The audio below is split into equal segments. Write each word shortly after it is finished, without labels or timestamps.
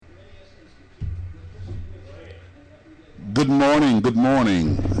Good morning. Good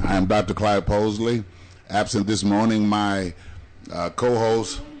morning. I am Dr. Clyde Posley. Absent this morning, my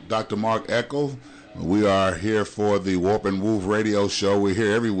co-host, Dr. Mark Eckel. We are here for the Warp and Woof radio show. We're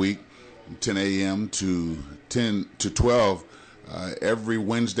here every week, 10 a.m. to 10 to 12 every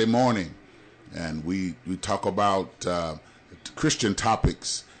Wednesday morning. And we talk about Christian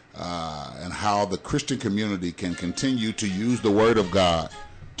topics and how the Christian community can continue to use the Word of God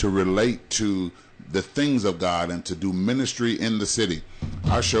to relate to the things of God and to do ministry in the city.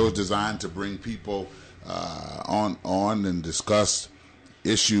 Our show is designed to bring people on and discuss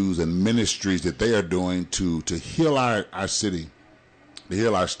issues and ministries that they are doing to heal our city, to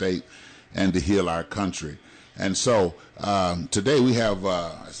heal our state, and to heal our country. And so today we have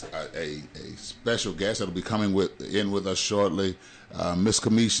a special guest that will be coming in with us shortly, Miss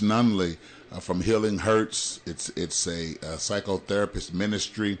Kamish Nunley from Healing Hurts. It's a psychotherapist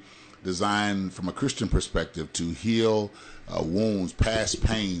ministry designed from a Christian perspective to heal wounds, past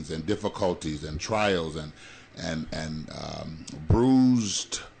pains and difficulties and trials and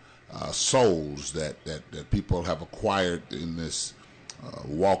bruised souls that people have acquired in this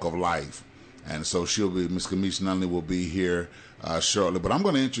walk of life. And so Miss Kamish Nunley will be here shortly. But I'm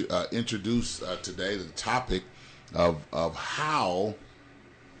going to introduce today the topic of how,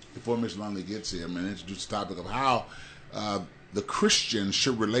 before Miss Nunley gets here, I'm going to introduce the topic of how the Christian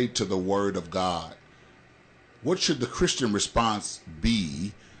should relate to the Word of God. What should the Christian response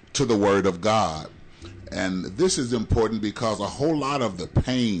be to the Word of God? And this is important because a whole lot of the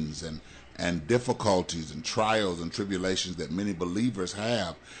pains and difficulties and trials and tribulations that many believers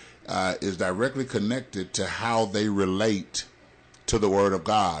have is directly connected to how they relate to the Word of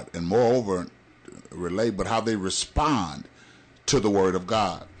God, and moreover, but how they respond to the Word of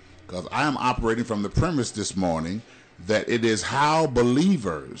God. Because I am operating from the premise this morning that it is how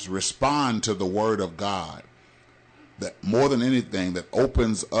believers respond to the Word of God that more than anything that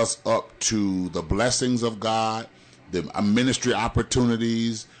opens us up to the blessings of God, the ministry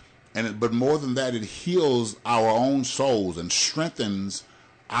opportunities, but more than that, it heals our own souls and strengthens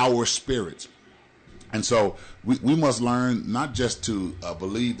our spirits. And so we must learn not just to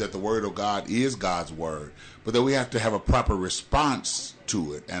believe that the Word of God is God's Word, but that we have to have a proper response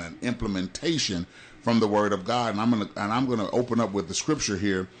to it and an implementation from the Word of God. And I'm gonna open up with the scripture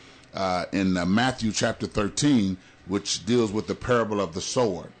here in Matthew chapter 13, which deals with the parable of the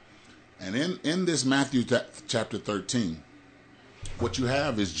sower. And in this Matthew chapter 13, what you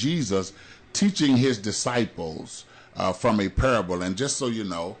have is Jesus teaching his disciples from a parable. And just so you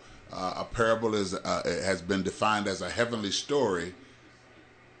know, a parable has been defined as a heavenly story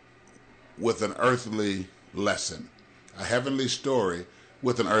with an earthly lesson. A heavenly story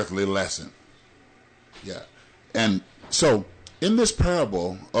with an earthly lesson. Yeah. And so in this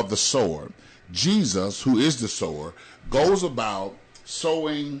parable of the sower, Jesus, who is the sower, goes about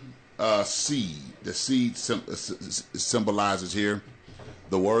sowing seed. The seed symbolizes here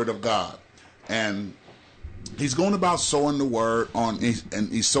the Word of God. And he's going about sowing the word and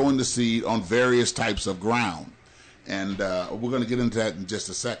he's sowing the seed on various types of ground. And we're going to get into that in just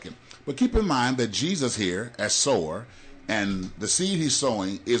a second. But keep in mind that Jesus here, as sower, and the seed he's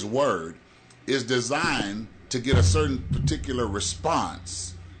sowing is word, is designed to get a certain particular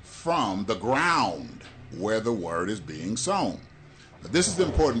response from the ground where the word is being sown. Now, this is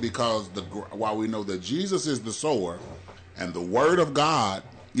important because while we know that Jesus is the sower and the Word of God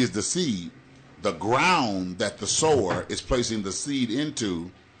is the seed, the ground that the sower is placing the seed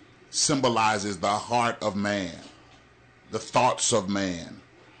into symbolizes the heart of man, the thoughts of man,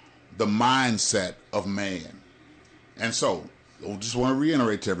 the mindset of man. And so, I just want to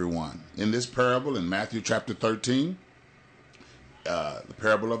reiterate to everyone, in this parable in Matthew chapter 13, the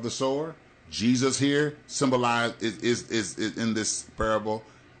parable of the sower, Jesus here symbolized is in this parable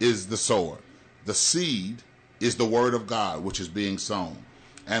is the sower. The seed is the Word of God, which is being sown.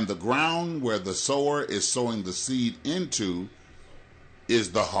 And the ground where the sower is sowing the seed into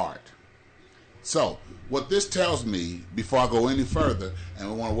is the heart. So, what this tells me, before I go any further,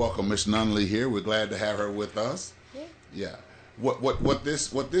 and we want to welcome Miss Nunley here. We're glad to have her with us. Yeah. What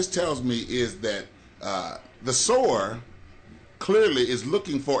this tells me is that the sower clearly is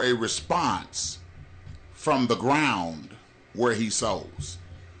looking for a response from the ground where he sows.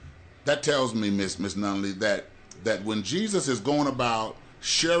 That tells me, Miss Nunley, that when Jesus is going about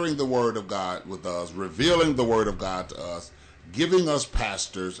sharing the Word of God with us, revealing the Word of God to us, giving us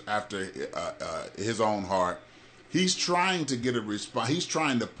pastors after his own heart, he's trying to get a response. He's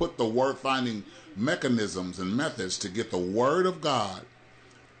trying to put the word, finding mechanisms and methods to get the Word of God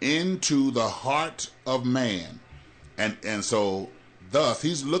into the heart of man. And so thus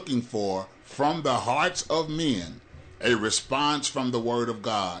he's looking for, from the hearts of men, a response from the Word of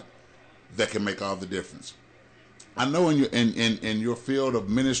God that can make all the difference. I know in your field of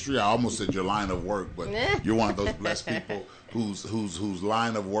ministry, I almost said your line of work, but you're one of those blessed people whose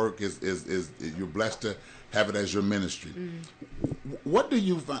line of work is you're blessed to have it as your ministry. What do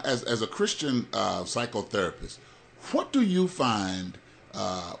you find as a Christian psychotherapist? What do you find?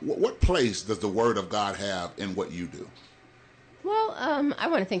 What place does the Word of God have in what you do? Well, I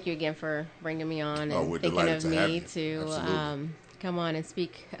want to thank you again for bringing me on and thinking of me to come on and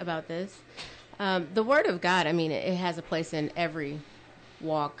speak about this. The Word of God, I mean, it has a place in every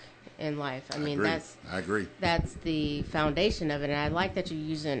walk in life. I agree. That's the foundation of it. And I like that you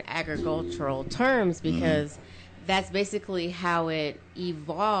use it in agricultural terms because that's basically how it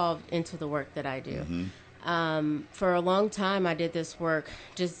evolved into the work that I do. For a long time, I did this work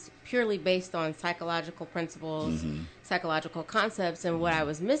just purely based on psychological principles, psychological concepts. And what I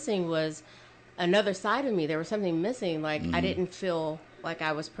was missing was another side of me. There was something missing. Like I didn't feel like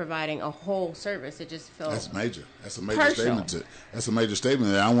I was providing a whole service. It just felt That's major. That's a major statement. That's a major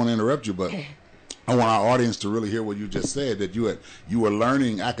statement. I don't want to interrupt you, but I want our audience to really hear what you just said. That you were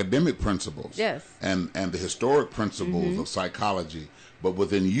learning academic principles, yes, and the historic principles of psychology. But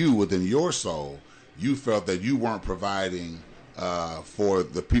within your soul, you felt that you weren't providing for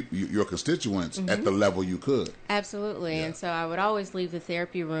the people, your constituents, at the level you could. Absolutely. Yeah. And so I would always leave the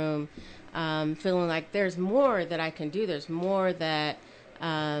therapy room feeling like there's more that I can do. There's more that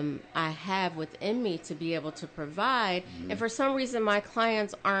I have within me to be able to provide. And for some reason, my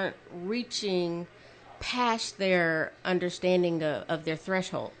clients aren't reaching past their understanding of their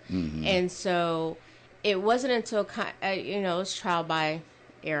threshold. And so it wasn't until, it's trial by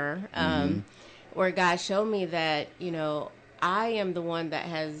error, where God showed me that, I am the one that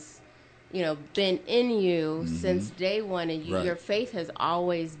has, been in you since day one, and your faith has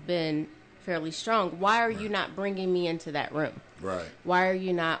always been fairly strong. Why are you not bringing me into that room? Right. Why are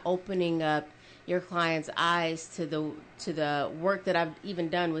you not opening up your client's eyes to the work that I've even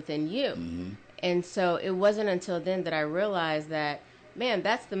done within you? And so it wasn't until then that I realized that, man,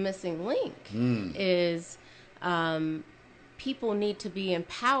 that's the missing link. Is people need to be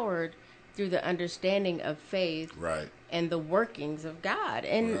empowered through the understanding of faith, right, and the workings of God.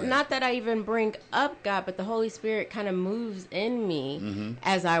 And not that I even bring up God, but the Holy Spirit kind of moves in me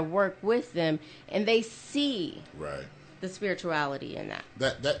as I work with them, and they see the spirituality in that.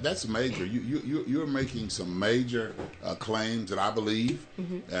 That's major. You're making some major claims that I believe,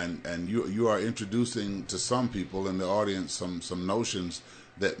 and you are introducing to some people in the audience some notions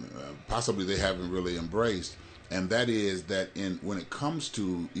that possibly they haven't really embraced. And that is that when it comes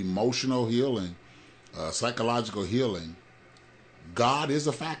to emotional healing, psychological healing, God is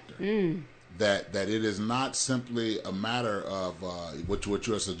a factor. That it is not simply a matter of what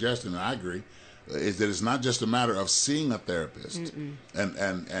you're suggesting, and I agree, is that it's not just a matter of seeing a therapist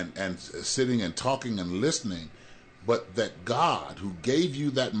and sitting and talking and listening, but that God, who gave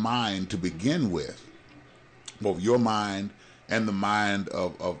you that mind to begin with, both your mind and the mind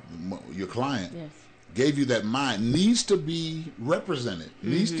of your client, gave you that mind, needs to be represented,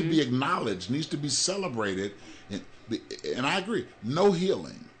 needs to be acknowledged, needs to be celebrated. And I agree, no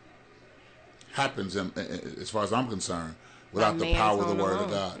healing happens, as far as I'm concerned, without the power of the Word of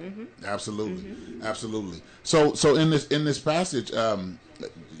God. Absolutely. So in this passage,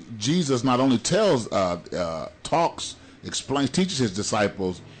 Jesus not only talks, explains, teaches his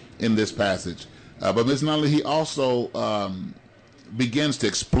disciples in this passage, but not only, he also begins to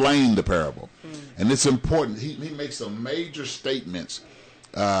explain the parable. And it's important. He makes some major statements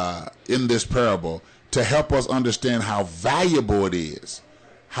in this parable to help us understand how valuable it is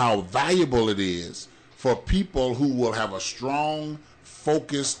for people who will have a strong,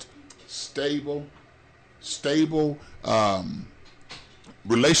 focused, stable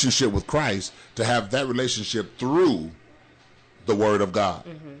relationship with Christ, to have that relationship through the Word of God.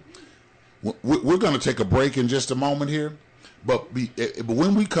 We're going to take a break in just a moment here, but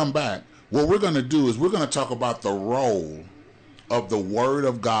when we come back, what we're going to do is we're going to talk about the role of the Word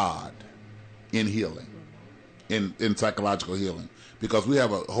of God in healing, in psychological healing, because we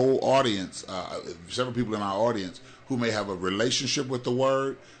have a whole audience, several people in our audience who may have a relationship with the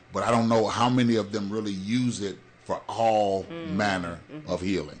Word, but I don't know how many of them really use it for all manner of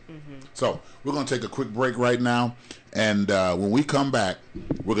healing. So we're going to take a quick break right now, and when we come back,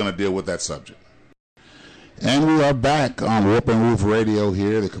 we're going to deal with that subject. And we are back on Warp and Woof Radio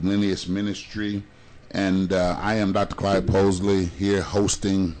here, the Comenius Ministry, and I am Dr. Clyde Posley here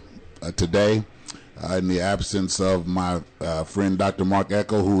hosting today in the absence of my friend Dr. Mark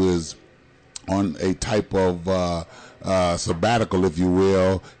Eckel, who is on a type of sabbatical, if you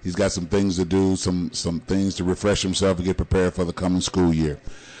will. He's got some things to do, some things to refresh himself and get prepared for the coming school year.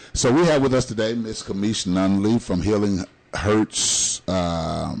 So we have with us today Miss Kamish Nunley from Healing Hurts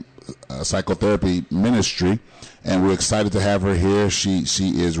Psychotherapy Ministry, and we're excited to have her here. She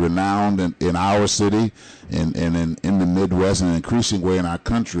is renowned in our city and in the Midwest and an increasing way in our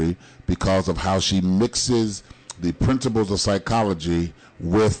country because of how she mixes the principles of psychology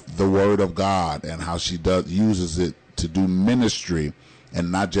with the Word of God and how she uses it to do ministry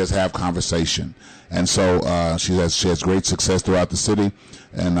and not just have conversation. And so she has great success throughout the city.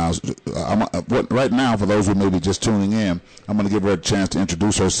 And right now, for those who may be just tuning in, I'm going to give her a chance to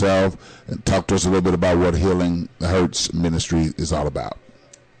introduce herself and talk to us a little bit about what Healing Hurts Ministry is all about.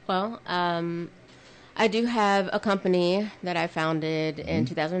 Well, I do have a company that I founded in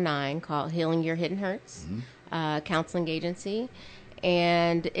 2009 called Healing Your Hidden Hurts, counseling agency.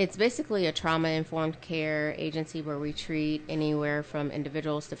 And it's basically a trauma-informed care agency where we treat anywhere from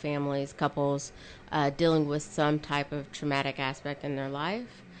individuals to families, couples, dealing with some type of traumatic aspect in their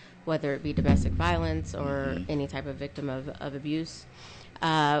life, whether it be domestic violence or any type of victim of abuse.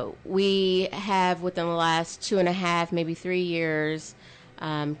 We have, within the last 2.5, maybe 3 years,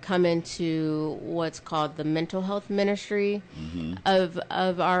 come into what's called the mental health ministry of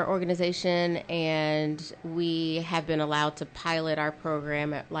our organization, and we have been allowed to pilot our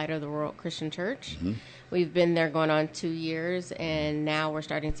program at Light of the World Christian Church. We've been there going on 2 years, and now we're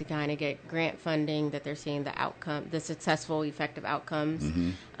starting to kind of get grant funding that they're seeing the successful, effective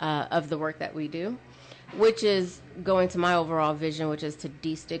outcomes of the work that we do, which is going to my overall vision, which is to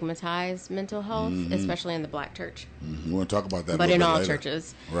destigmatize mental health, especially in the Black church. We want to talk about that, but in all later.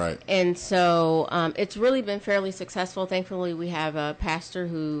 churches, right? And so it's really been fairly successful. Thankfully, we have a pastor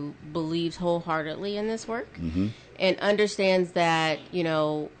who believes wholeheartedly in this work and understands that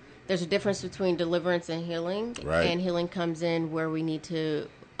there's a difference between deliverance and healing, right. And healing comes in where we need to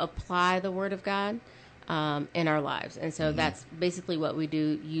apply the Word of God in our lives. And so that's basically what we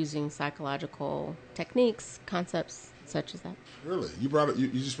do, using psychological techniques, concepts such as that. Really? You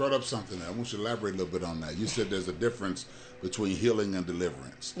just brought up something there. I want you to elaborate a little bit on that. You said there's a difference between healing and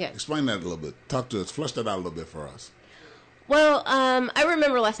deliverance. Yeah. Explain that a little bit. Talk to us. Flesh that out a little bit for us. Well, I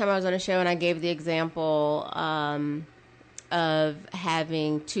remember last time I was on a show and I gave the example of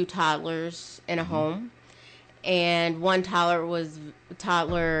having 2 toddlers in a home. And one toddler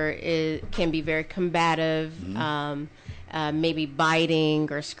can be very combative, maybe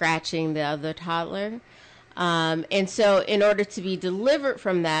biting or scratching the other toddler. And so in order to be delivered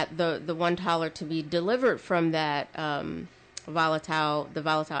from that, the one toddler to be delivered from that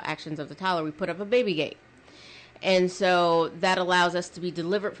volatile actions of the toddler, we put up a baby gate. And so that allows us to be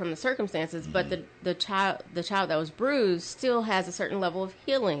delivered from the circumstances, but the child that was bruised still has a certain level of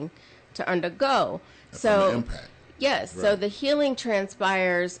healing to undergo. So the impact. Yes, right. So the healing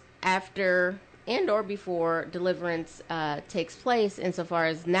transpires after and or before deliverance takes place, insofar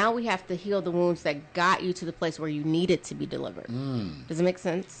as now we have to heal the wounds that got you to the place where you needed to be delivered. Does it make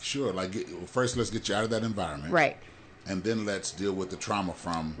sense? Sure. First, let's get you out of that environment. Right. And then let's deal with the trauma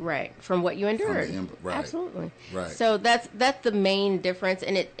from what you endured. Right. Absolutely. Right. So that's the main difference.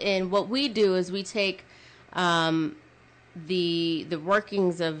 And what we do is we take the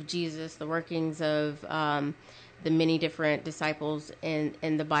workings of Jesus, the workings of the many different disciples in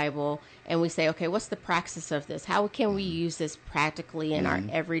the Bible, and we say, okay, what's the praxis of this? How can we use this practically in our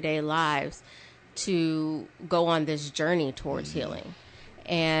everyday lives to go on this journey towards healing?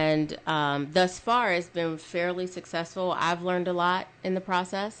 And thus far, it's been fairly successful. I've learned a lot in the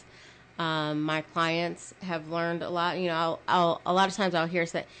process. My clients have learned a lot. A lot of times I'll hear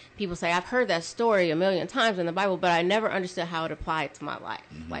people say, I've heard that story a million times in the Bible, but I never understood how it applied to my life,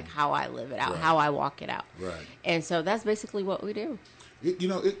 like how I live it out, how I walk it out. Right. And so that's basically what we do.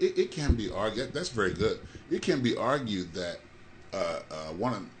 It can be argued. That's very good. It can be argued that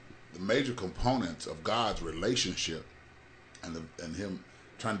one of the major components of God's relationship and Him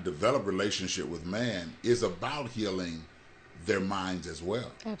trying to develop relationship with man is about healing their minds as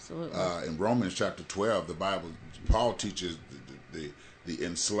well. Absolutely. In Romans chapter 12, Paul teaches the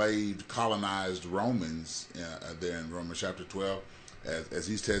enslaved, colonized Romans there in Romans chapter 12, as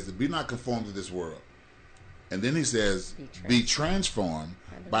he says, be not conformed to this world. And then he says, be transformed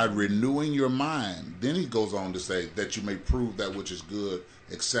by renewing your mind. Then he goes on to say that you may prove that which is good,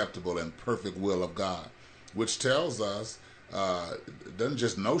 acceptable, and perfect will of God, which tells us, doesn't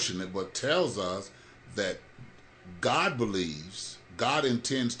just notion it, but tells us that God believes, God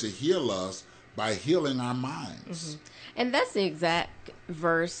intends to heal us by healing our minds. And that's the exact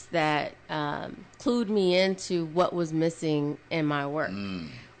verse that clued me into what was missing in my work,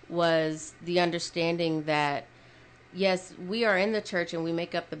 was the understanding that yes, we are in the church and we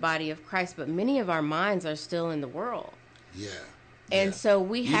make up the body of Christ, but many of our minds are still in the world. Yeah. And so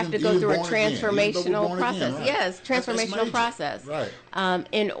we have to go through a transformational process. Right. Yes, transformational process. Right.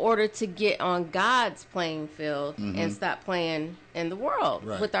 In order to get on God's playing field and stop playing in the world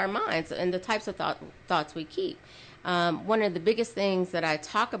with our minds and the types of thoughts we keep. One of the biggest things that I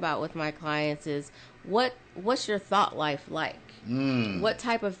talk about with my clients is what's your thought life like? What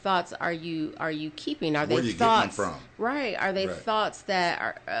type of thoughts are you keeping? Are they thoughts from? Right? Are they thoughts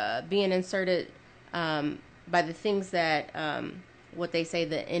that are being inserted by the things that what they say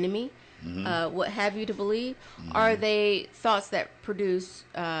the enemy what have you to believe? Are they thoughts that produce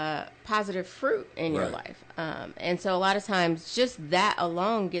positive fruit in your life? And so a lot of times just that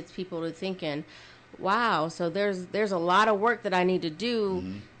alone gets people to thinking, wow, so there's a lot of work that I need to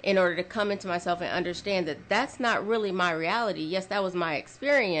do in order to come into myself and understand that that's not really my reality. Yes, that was my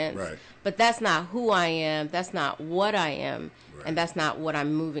experience, but that's not who I am, that's not what I am, and that's not what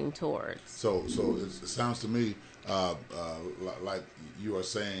I'm moving towards. So it sounds to me like you are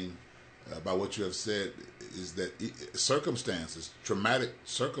saying about what you have said is that circumstances, traumatic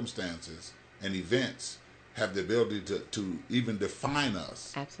circumstances and events have the ability to even define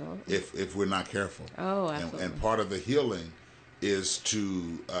us. Absolutely. If we're not careful. Oh, absolutely. And part of the healing is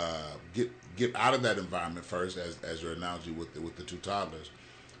to get out of that environment first, as your analogy with the two toddlers,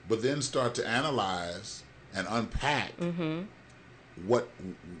 but then start to analyze and unpack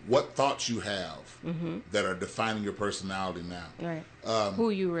what thoughts you have that are defining your personality now. Right.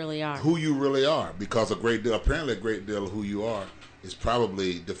 Who you really are. Who you really are, because apparently a great deal of who you are is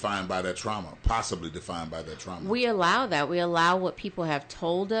probably defined by that trauma, possibly defined by that trauma. We allow that. We allow what people have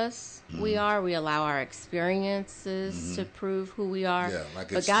told us we are. We allow our experiences to prove who we are. Yeah,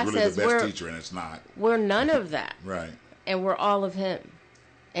 like it's God really says the best teacher, and it's not. We're none of that. Right. And we're all of Him.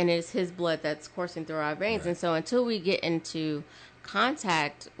 And it's His blood that's coursing through our veins. Right. And so until we get into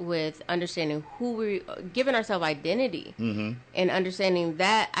contact with understanding giving ourselves identity and understanding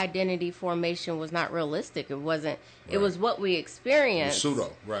that identity formation was not realistic. It wasn't. It was what we experienced.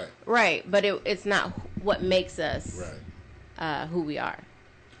 Pseudo, right? Right, but it's not what makes us who we are.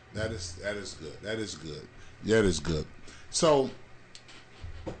 That is good. That is good. Yeah, that is good. So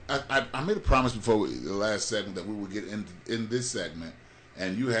I made a promise before the last segment that we would get in this segment.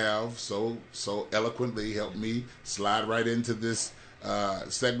 And you have so eloquently helped me slide right into this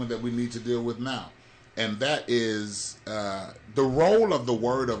segment that we need to deal with now. And that is the role of the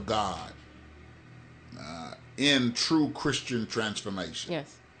Word of God in true Christian transformation.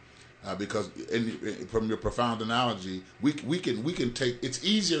 Yes. Because from your profound analogy, we can take, it's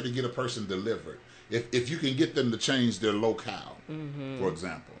easier to get a person delivered if you can get them to change their locale, for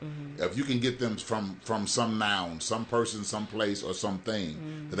example. If you can get them from some noun, some person, some place, or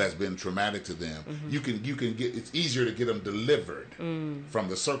something that has been traumatic to them, you can get, it's easier to get them delivered from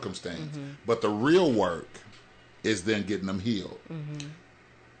the circumstance. But the real work is then getting them healed.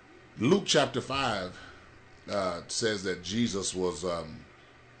 Luke chapter 5 says that Jesus was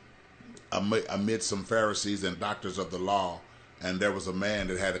amid some Pharisees and doctors of the law, and there was a man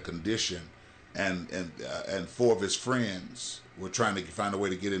that had a condition, and four of his friends were trying to find a way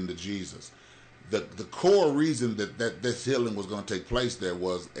to get into Jesus. The core reason that this healing was going to take place there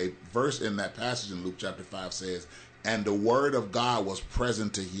was a verse in that passage in Luke chapter 5 says, and the word of God was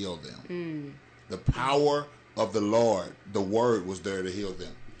present to heal them. The power of the Lord, the word was there to heal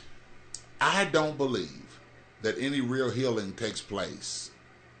them. I don't believe that any real healing takes place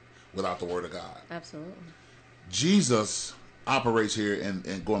without the word of God. Absolutely. Jesus operates here,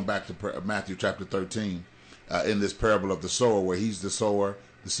 and going back to Matthew chapter 13, in this parable of the sower, where he's the sower,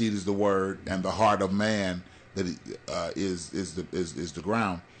 the seed is the word, and the heart of man that is the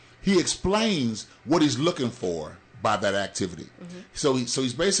ground. He explains what he's looking for by that activity. So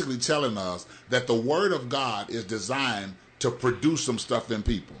he's basically telling us that the word of God is designed to produce some stuff in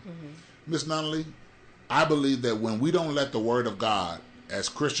people. Miss Nunnally, I believe that when we don't let the word of God, as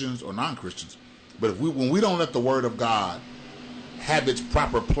Christians or non-Christians, but when we don't let the word of God have its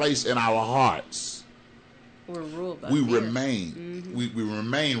proper place in our hearts, we're ruled by we fear. Remain. We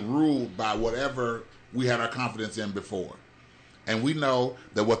remain ruled by whatever we had our confidence in before. And we know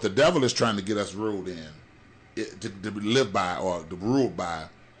that what the devil is trying to get us ruled in, to live by or to rule by,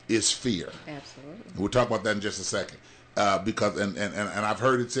 is fear. Absolutely. We'll talk about that in just a second. Because I've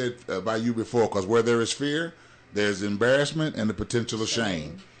heard it said by you before, because where there is fear, there's embarrassment and the potential of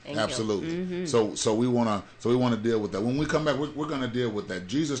shame. Absolutely. So we want to deal with that. When we come back, we're going to deal with that.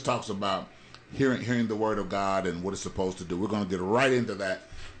 Jesus talks about hearing the word of God and what it's supposed to do. We're going to get right into that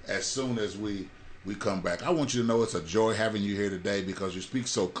as soon as we come back. I want you to know it's a joy having you here today, because you speak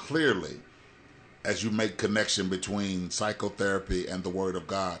so clearly as you make connection between psychotherapy and the Word of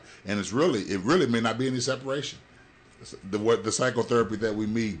God. And it really may not be any separation. The psychotherapy that we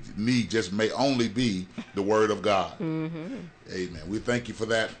need just may only be the Word of God. Mm-hmm. Amen. We thank you for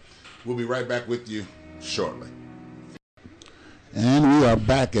that. We'll be right back with you shortly. And we are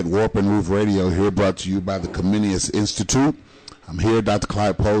back at Warp and Woof Radio, here brought to you by the Comenius Institute. I'm here, Dr.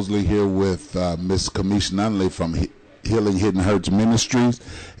 Clyde Posley, here with Miss Kamish Nunley from Healing Hidden Hurts Ministries,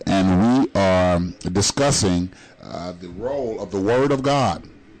 and we are discussing the role of the Word of God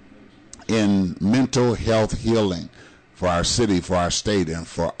in mental health healing for our city, for our state, and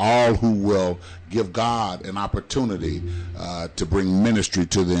for all who will give God an opportunity to bring ministry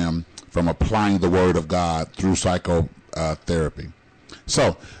to them from applying the Word of God through psychotherapy.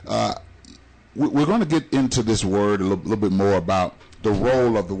 So we're going to get into this word a little bit more about the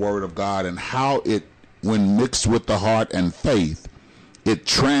role of the Word of God and how it, when mixed with the heart and faith, it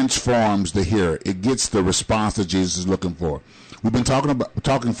transforms the hearer. It gets the response that Jesus is looking for. We've been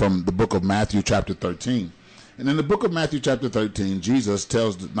talking from the book of Matthew chapter 13. And in the book of Matthew chapter 13, Jesus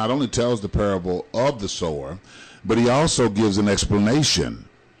not only tells the parable of the sower, but he also gives an explanation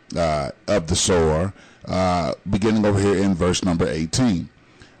of the sower, beginning over here in verse number 18.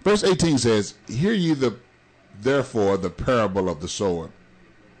 Verse 18 says, "Hear ye therefore the parable of the sower.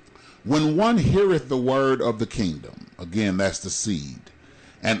 When one heareth the word of the kingdom," again, that's the seed,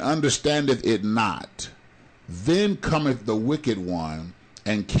 "and understandeth it not, then cometh the wicked one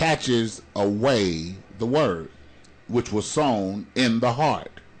and catches away the word, which was sown in the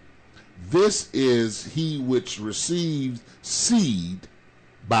heart. This is he which receives seed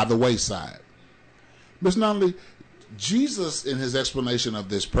by the wayside." Ms. Nunley, Jesus, in his explanation of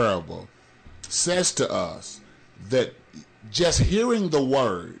this parable, says to us that just hearing the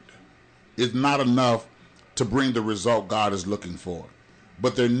word is not enough to bring the result God is looking for,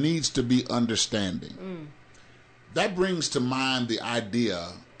 but there needs to be understanding. That brings to mind the idea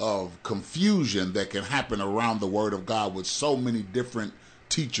of confusion that can happen around the Word of God with so many different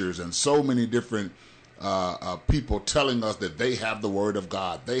teachers and so many different people telling us that they have the Word of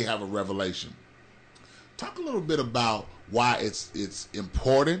God, they have a revelation. Talk a little bit about why it's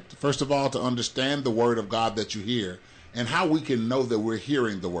important, first of all, to understand the Word of God that you hear, and how we can know that we're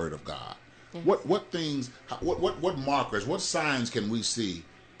hearing the Word of God. Yes. What markers, what signs can we see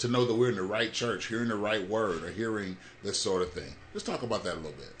to know that we're in the right church, hearing the right word, or hearing this sort of thing? Let's talk about that a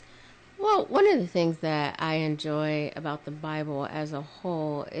little bit. Well, one of the things that I enjoy about the Bible as a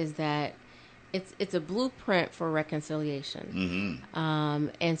whole is that it's a blueprint for reconciliation. Mm-hmm.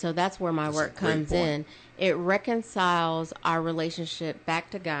 And so that's where my work comes in. It reconciles our relationship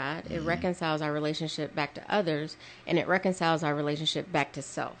back to God. Mm-hmm. It reconciles our relationship back to others, and it reconciles our relationship back to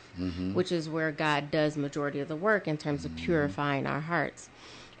self, mm-hmm. which is where God does majority of the work in terms of purifying our hearts.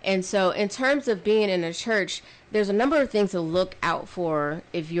 And so in terms of being in a church, there's a number of things to look out for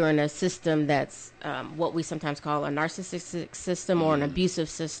if you're in a system that's what we sometimes call a narcissistic system or an abusive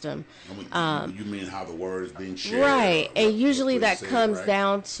system. You mean how the word is being shared? Right. And usually that comes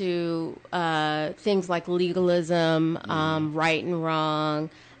down to things like legalism, right and wrong.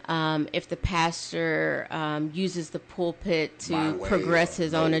 If the pastor uses the pulpit to progress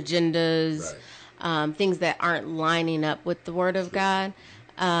his own agendas, things that aren't lining up with the Word of God.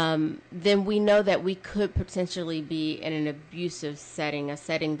 Then we know that we could potentially be in an abusive setting, a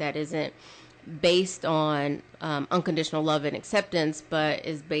setting that isn't based on unconditional love and acceptance, but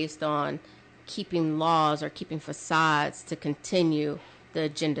is based on keeping laws or keeping facades to continue the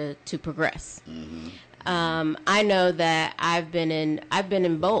agenda to progress. Mm-hmm. I know that I've been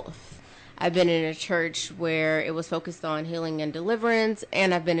in both. I've been in a church where it was focused on healing and deliverance,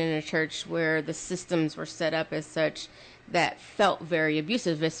 and I've been in a church where the systems were set up as such that felt very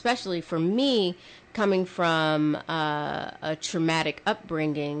abusive, especially for me coming from a traumatic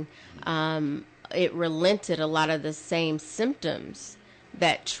upbringing. It relented a lot of the same symptoms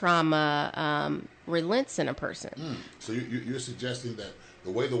that trauma relents in a person. So you're suggesting that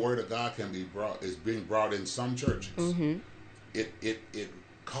the way the Word of God can be brought is being brought in some churches. Mm-hmm. It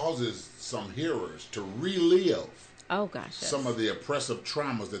causes some hearers to relive some of the oppressive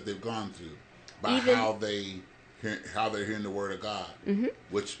traumas that they've gone through by how they're hearing the Word of God, mm-hmm.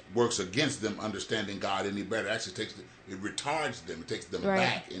 which works against them understanding God any better. It actually it retards them. It takes them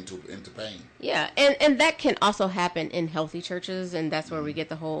back into pain. Yeah, and that can also happen in healthy churches, and that's where we get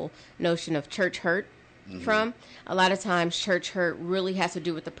the whole notion of church hurt from. A lot of times church hurt really has to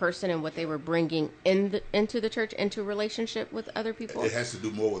do with the person and what they were bringing into the church, into relationship with other people. It has to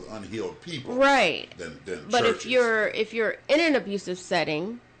do more with unhealed people. Right. Than but churches. if you're in an abusive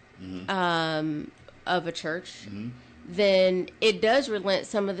setting, of a church, then it does relent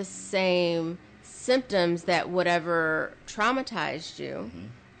some of the same symptoms that whatever traumatized you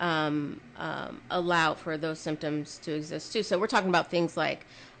allowed for those symptoms to exist too. So we're talking about things like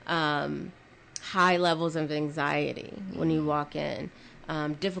high levels of anxiety when you walk in,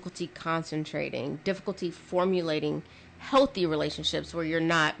 difficulty concentrating, difficulty formulating healthy relationships where you're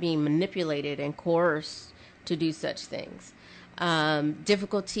not being manipulated and coerced to do such things.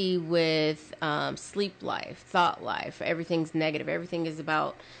 Difficulty with sleep life, thought life. Everything's negative. Everything is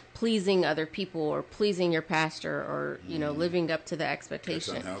about pleasing other people or pleasing your pastor or, living up to the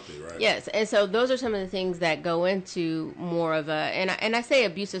expectation. It's unhealthy, right? Yes. And so those are some of the things that go into more of a, and I say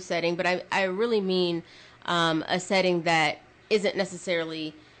abusive setting, but I really mean a setting that isn't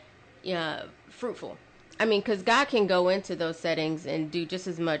necessarily fruitful. I mean, because God can go into those settings and do just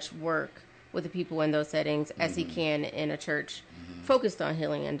as much work with the people in those settings as he can in a church focused on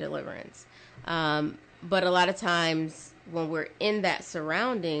healing and deliverance. But a lot of times when we're in that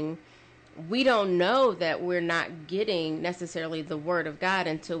surrounding, we don't know that we're not getting necessarily the word of God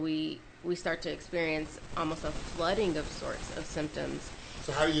until we start to experience almost a flooding of sorts of symptoms.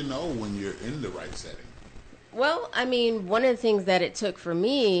 So how do you know when you're in the right setting? Well, I mean, one of the things that it took for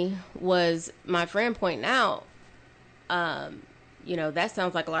me was my friend pointing out, that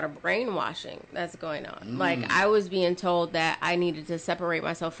sounds like a lot of brainwashing that's going on. Like, I was being told that I needed to separate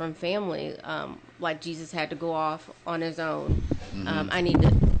myself from family, like Jesus had to go off on his own. I need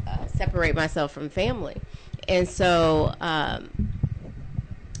to separate myself from family. And so, and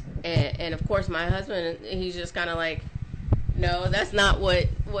of course, my husband, he's just kind of like, no, that's not what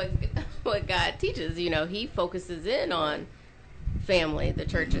God teaches. He focuses in on family, the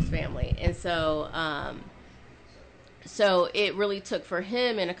church's family. And so, so it really took for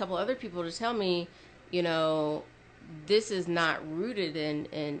him and a couple other people to tell me, this is not rooted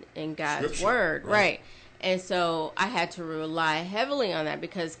in God's Scripture, word. Right. And so I had to rely heavily on that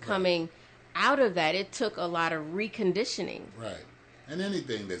because coming out of that, it took a lot of reconditioning. Right. And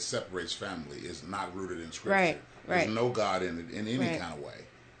anything that separates family is not rooted in Scripture. Right. There's no God in it in any kind of way.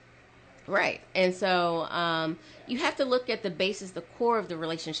 Right. And so you have to look at the basis, the core of the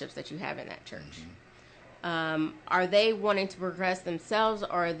relationships that you have in that church. Are they wanting to progress themselves,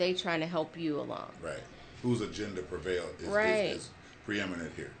 or are they trying to help you along? Right. Whose agenda prevails is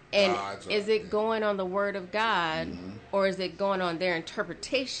preeminent here. And is it going on the Word of God, or is it going on their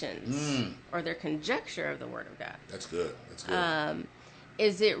interpretations or their conjecture of the Word of God? That's good. That's good.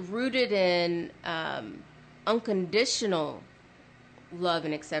 Is it rooted in unconditional love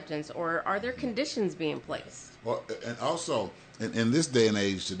and acceptance, or are there conditions being placed? Well, and also, in this day and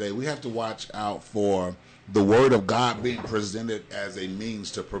age today, we have to watch out for the Word of God being presented as a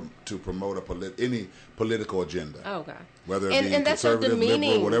means to promote any political agenda. Oh, God. Whether it be conservative,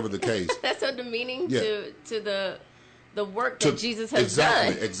 liberal, whatever the case. That's so demeaning to the work that Jesus has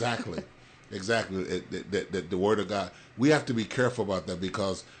done. Exactly. That the Word of God. We have to be careful about that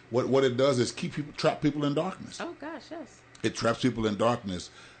because what it does is trap people in darkness. Oh, gosh, yes. It traps people in darkness.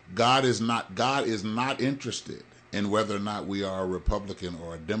 God is not interested in whether or not we are a Republican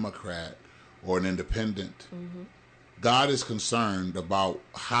or a Democrat or an independent. God is concerned about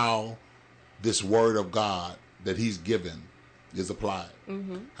how this Word of God that he's given is applied.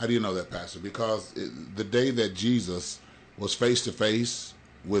 How do you know that, Pastor? Because the day that Jesus was face to face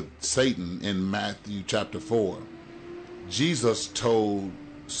with Satan in Matthew chapter 4, Jesus told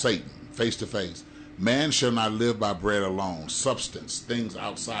Satan face to face, man shall not live by bread alone, substance, things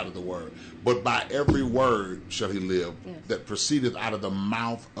outside of the word, but by every word shall he live that proceedeth out of the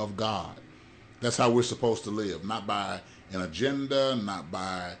mouth of God. That's how we're supposed to live, not by an agenda, not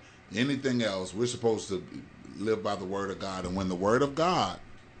by anything else. We're supposed to live by the Word of God. And when the Word of God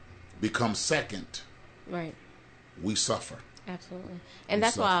becomes second, we suffer. Absolutely. And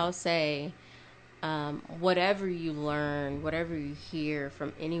that's why I'll say, whatever you learn, whatever you hear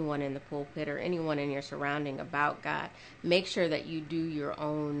from anyone in the pulpit or anyone in your surrounding about God, make sure that you do your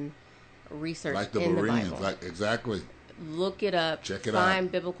own research like the in Bereans, the Bible. Exactly. Look it up. Check it find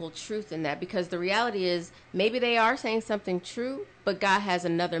out. biblical truth in that, because the reality is maybe they are saying something true, but God has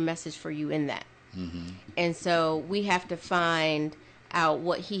another message for you in that. And so we have to find out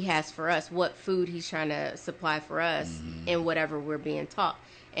what he has for us, what food he's trying to supply for us in whatever we're being taught.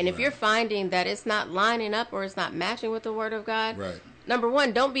 And if you're finding that it's not lining up or it's not matching with the Word of God, number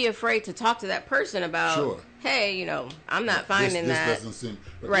one, don't be afraid to talk to that person about, hey, I'm not finding this that. Doesn't seem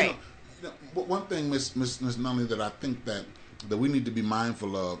right. But one thing, Miss Nunley, that I think that that we need to be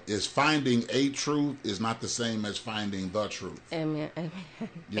mindful of is finding a truth is not the same as finding the truth. Amen.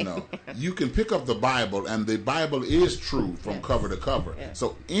 You know, you can pick up the Bible, and the Bible is true from cover to cover. Yes.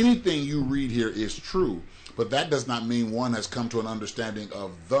 So anything you read here is true, but that does not mean one has come to an understanding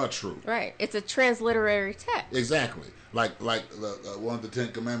of the truth. Right. It's a transliterary text. Exactly. Like one of the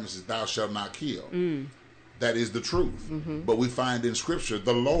 10 Commandments is thou shalt not kill. That is the truth. But we find in Scripture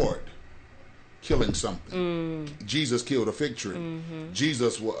the Lord killing something. Jesus killed a fig tree.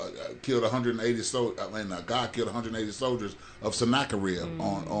 Jesus killed 180 soldiers. God killed 180 soldiers of Sennacherib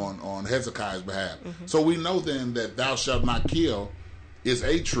on Hezekiah's behalf. So we know then that thou shalt not kill is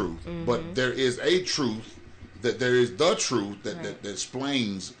a truth, but there is a truth that there is the truth that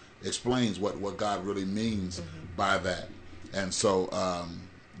explains what God really means by that. And so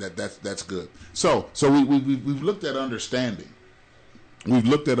that's good. So we've looked at understanding. We've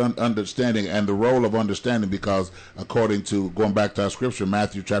looked at understanding and the role of understanding, because according to, going back to our scripture,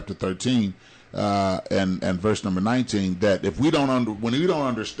 Matthew chapter 13 and verse number 19, that if when we don't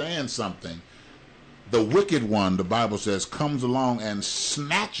understand something, the wicked one, the Bible says, comes along and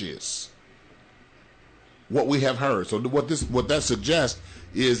snatches what we have heard. So what that suggests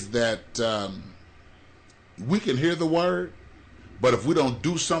is that we can hear the word, but if we don't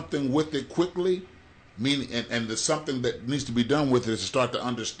do something with it quickly, meaning, and there's something that needs to be done with it, is to start to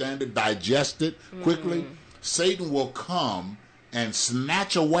understand it, digest it quickly, Satan will come and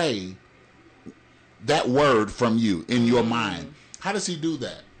snatch away that word from you in your mind. How does he do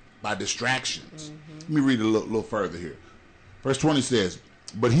that? By distractions. Let me read a little further here. Verse 20 says,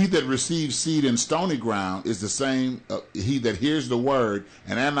 but he that receives seed in stony ground is the same, he that hears the word,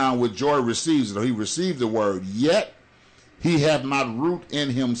 and anon with joy receives it, or he received the word, yet he hath not root in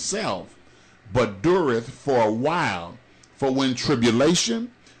himself, but dureth for a while. For when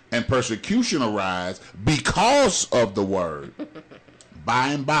tribulation and persecution arise because of the word, by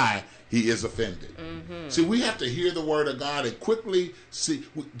and by he is offended. See, we have to hear the word of God and quickly see,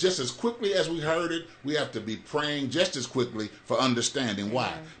 just as quickly as we heard it, we have to be praying just as quickly for understanding.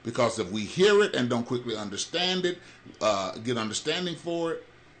 Why? Because if we hear it and don't quickly understand it, get understanding for it,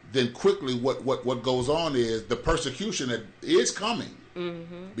 then quickly what goes on is the persecution that is coming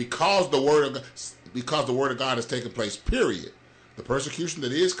because the word of God has taken place, period. The persecution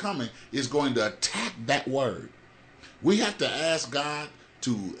that is coming is going to attack that word. We have to ask God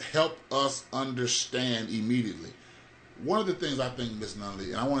to help us understand immediately. One of the things I think, Ms. Nunley,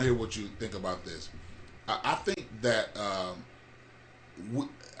 and I want to hear what you think about this, I think that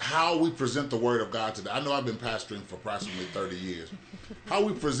how we present the Word of God today, I know I've been pastoring for approximately 30 years, how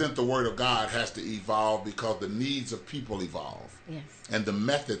we present the Word of God has to evolve because the needs of people evolve. Yes. And the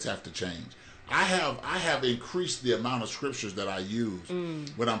methods have to change. I have increased the amount of scriptures that I use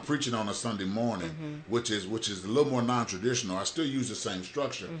when I'm preaching on a Sunday morning, which is a little more non-traditional. I still use the same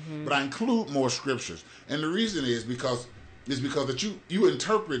structure, but I include more scriptures. And the reason is because that you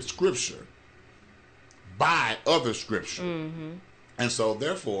interpret scripture by other scripture. And so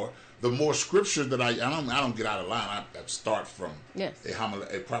therefore, the more scripture that I don't get out of line. I start from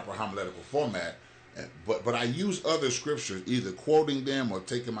a proper homiletical format, but I use other scriptures, either quoting them or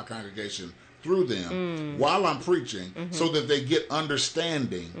taking my congregation through them while I'm preaching, so that they get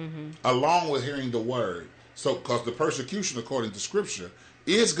understanding along with hearing the word. So, because the persecution, according to scripture,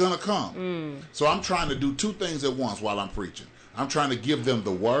 is going to come. So I'm trying to do two things at once while I'm preaching. I'm trying to give them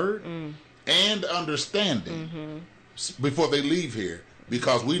the word and understanding before they leave here,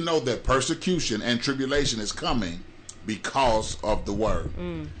 because we know that persecution and tribulation is coming because of the word.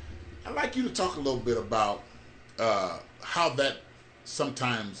 I'd like you to talk a little bit about how that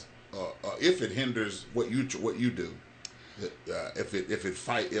sometimes, if it hinders what you do,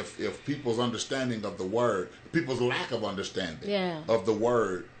 if people's understanding of the word, people's lack of understanding of the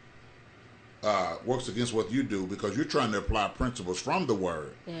word works against what you do, because you're trying to apply principles from the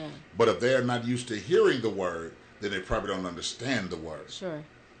word. But if they're not used to hearing the word, then they probably don't understand the word. Sure.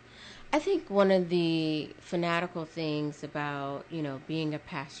 I think one of the fanatical things about, being a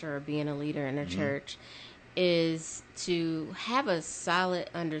pastor or being a leader in a church is to have a solid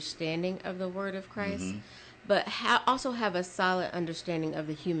understanding of the word of Christ, but also have a solid understanding of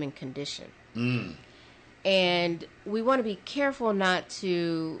the human condition. And we want to be careful not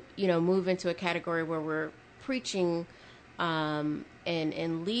to, move into a category where we're preaching and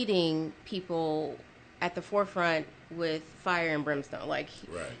leading people at the forefront with fire and brimstone, like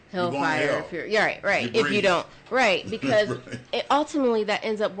hellfire. Right. If you don't, because ultimately that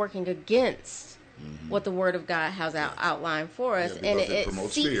ends up working against what the Word of God has outlined for us, and it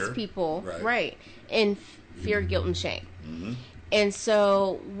seeks people in fear, guilt, and shame. And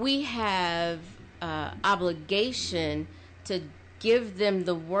so we have obligation to give them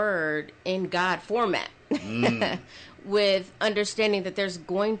the word in God format. With understanding that there's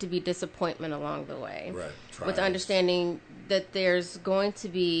going to be disappointment along the way. Right. With understanding that there's going to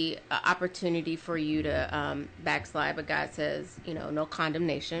be an opportunity for you to backslide, but God says, no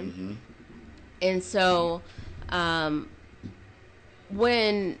condemnation. And so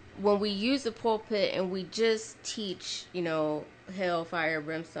when we use the pulpit and we just teach, hell, fire,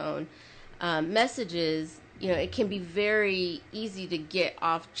 brimstone messages, it can be very easy to get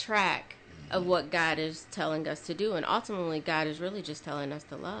off track of what God is telling us to do. And ultimately, God is really just telling us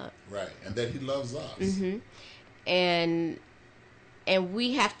to love. Right. And that he loves us. And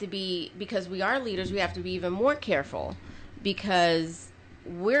we have to be, because we are leaders, we have to be even more careful, because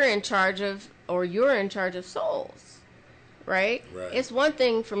we're in charge of, or you're in charge of souls, right? It's one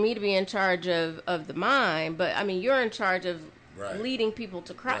thing for me to be in charge of the mind, but I mean, you're in charge of leading people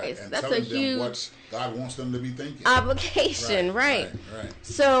to Christ. And that's telling a huge them what God wants them to be thinking. Obligation, right.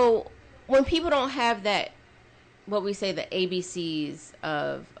 So when people don't have that, what we say, the ABCs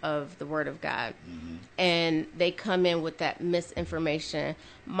of the Word of God, and they come in with that misinformation,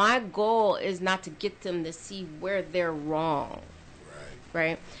 my goal is not to get them to see where they're wrong.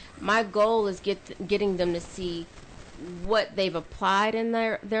 Right? My goal is getting them to see what they've applied in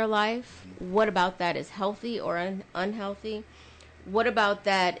their life. What about that is healthy or unhealthy? What about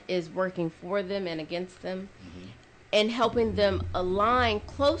that is working for them and against them? And helping them align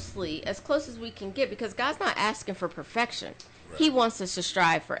closely, as close as we can get, because God's not asking for perfection. He wants us to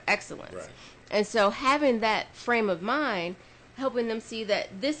strive for excellence. And so having that frame of mind, helping them see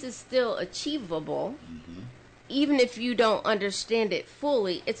that this is still achievable, even if you don't understand it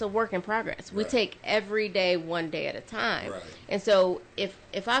fully, it's a work in progress. We take every day, one day at a time. And so if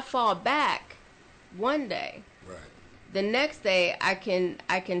I fall back one day, the next day I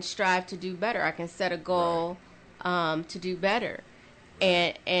can strive to do better. I can set a goal to do better,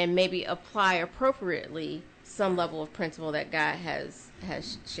 and maybe apply appropriately some level of principle that God has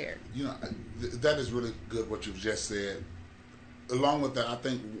shared. That is really good what you've just said. Along with that, I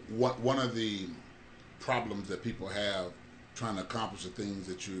think one of the problems that people have trying to accomplish the things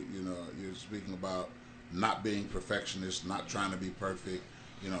that you're speaking about, not being perfectionists, not trying to be perfect,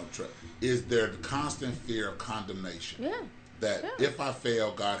 is their constant fear of condemnation. That if I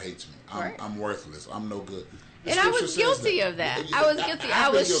fail, God hates me. I'm worthless. I'm no good. And I was guilty of that. I was guilty. I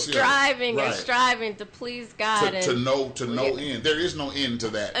was striving and striving to please God. To no end. There is no end to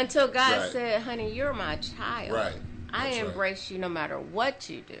that. Until God said, honey, you're my child. I embrace you no matter what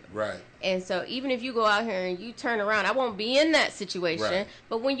you do. And so even if you go out here and you turn around, I won't be in that situation.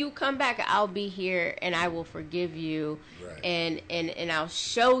 But when you come back, I'll be here and I will forgive you. And I'll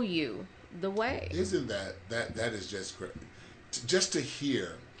show you the way. Isn't that is just great. Just to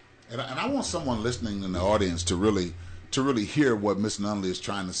hear. And I want someone listening in the audience to really hear what Miss Nunley is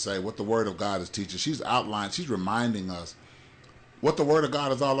trying to say, what the Word of God is teaching. She's reminding us what the Word of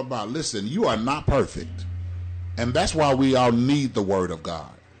God is all about. Listen, you are not perfect. And that's why we all need the Word of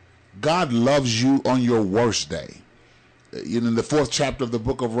God. God loves you on your worst day. In the 4th chapter of the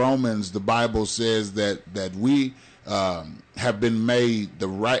book of Romans, the Bible says that we have been made the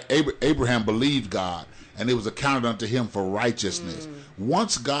right. Abraham believed God, and it was accounted unto him for righteousness.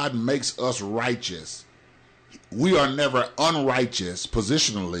 Once God makes us righteous, we are never unrighteous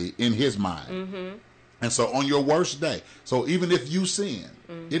positionally in his mind. And so on your worst day, so even if you sin,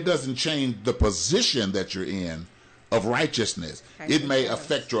 it doesn't change the position that you're in of righteousness. It may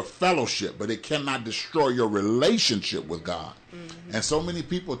affect your fellowship, but it cannot destroy your relationship with God. And so many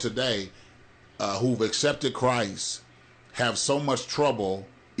people today who've accepted Christ have so much trouble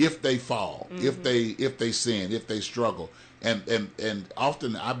if they fall, if they sin, if they struggle. And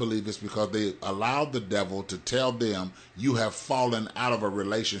often I believe it's because they allowed the devil to tell them you have fallen out of a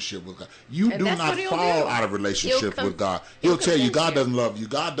relationship with God. You do not fall out of a relationship with God. He'll tell you God doesn't love you.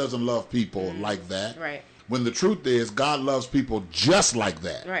 God doesn't love people like that. When the truth is God loves people just like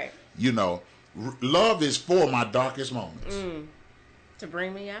that. Love is for my darkest moments. To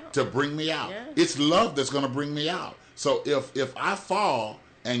bring me out. Yeah. It's love that's going to bring me out. So if I fall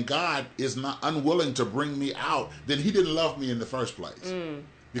and God is not unwilling to bring me out, then he didn't love me in the first place.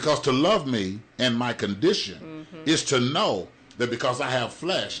 Because to love me and my condition is to know that because I have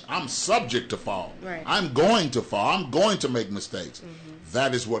flesh, I'm subject to fall. I'm going to fall. I'm going to make mistakes.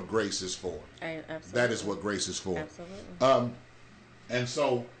 That is what grace is for. Absolutely. That is what grace is for. Absolutely. And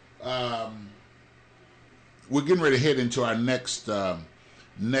so we're getting ready to head into our next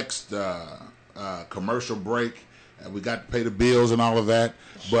commercial break. We got to pay the bills and all of that.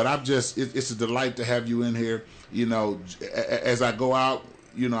 But it's a delight to have you in here. As I go out,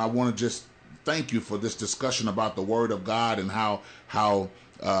 I want to just thank you for this discussion about the Word of God and how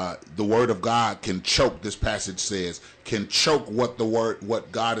the Word of God can choke, this passage says, can choke what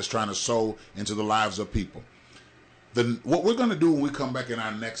God is trying to sow into the lives of people. What we're going to do when we come back in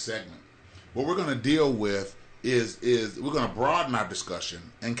our next segment, what we're going to deal with is we're going to broaden our discussion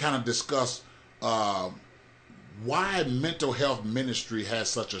and kind of discuss why mental health ministry has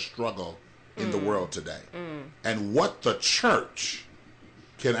such a struggle in the world today, and what the church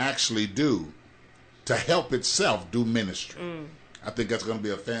can actually do to help itself do ministry. I think that's going to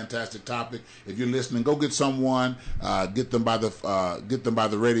be a fantastic topic. If you're listening, go get someone, get them by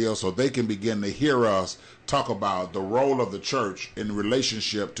the radio so they can begin to hear us talk about the role of the church in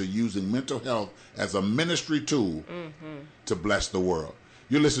relationship to using mental health as a ministry tool to bless the world.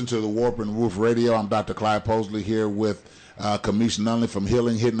 You're listening to the Warp and Woof Radio. I'm Dr. Clyde Posley here with Kamish Nunley from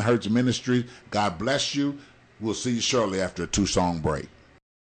Healing Hidden Hurts Ministry. God bless you. We'll see you shortly after a 2-song break.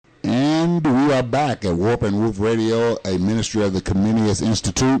 And we are back at Warp and Woof Radio, a ministry of the Comenius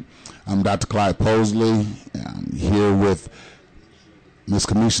Institute. I'm Dr. Clyde Posley. I'm here with Ms.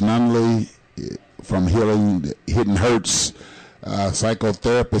 Kamish Nunley from Healing Hidden Hurts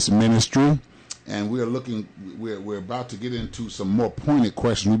Psychotherapist Ministry. And we're about to get into some more pointed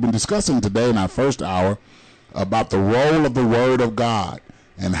questions. We've been discussing today in our first hour about the role of the Word of God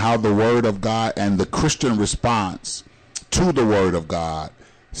and how the Word of God and the Christian response to the Word of God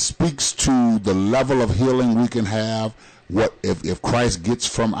speaks to the level of healing we can have. What if Christ gets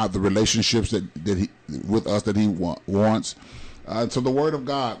from out the relationships that he with us that he wants. So the Word of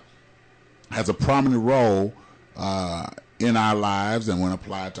God has a prominent role in our lives, and when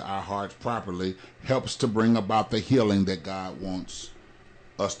applied to our hearts properly, helps to bring about the healing that God wants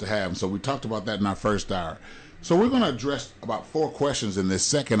us to have. And so we talked about that in our first hour. So we're going to address about 4 questions in this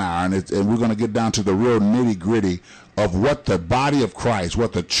second hour, and we're going to get down to the real nitty-gritty of what the body of Christ,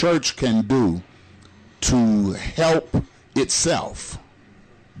 what the church can do to help itself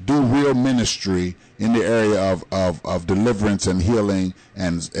do real ministry in the area of deliverance and healing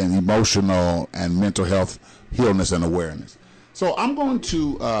and emotional and mental health healness and awareness. So I'm going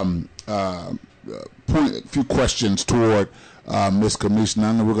to point a few questions toward Ms. Kamish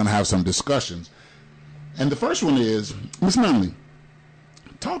Nunley. We're going to have some discussions. And the first one is, Ms. Nunley,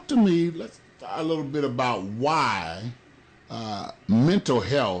 talk to me a little bit about why mental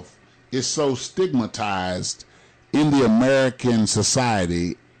health is so stigmatized in the American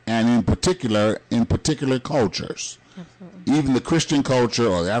society and in particular cultures. Absolutely. Even the Christian culture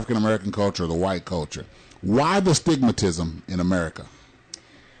or the African American culture or the white culture. Why the stigmatism in America?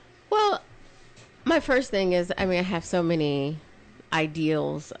 Well, my first thing is, I have so many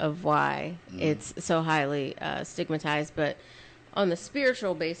ideals of why it's so highly stigmatized, but on the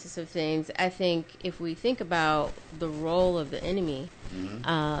spiritual basis of things, I think if we think about the role of the enemy,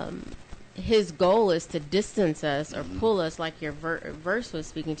 his goal is to distance us or pull us, like your verse was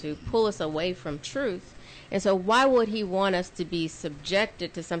speaking to, pull us away from truth. And so why would he want us to be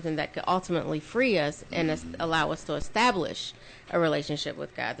subjected to something that could ultimately free us and allow us to establish a relationship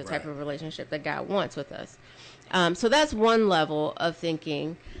with God, the type of relationship that God wants with us? So that's one level of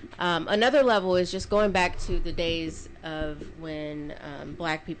thinking. Another level is just going back to the days of when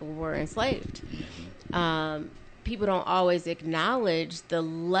black people were enslaved. People don't always acknowledge the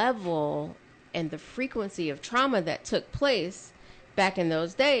level and the frequency of trauma that took place back in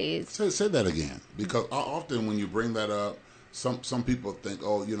those days. Say that again, because often when you bring that up, some people think,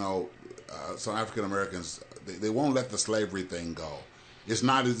 some African Americans, they won't let the slavery thing go. It's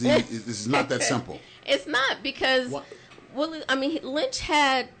not as easy. It's not that simple. It's not, because Lynch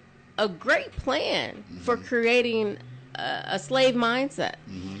had a great plan for creating a slave mindset,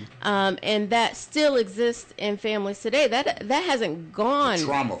 and that still exists in families today. That hasn't gone. The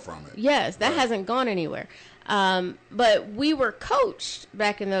trauma from it. Yes, that hasn't gone anywhere. But we were coached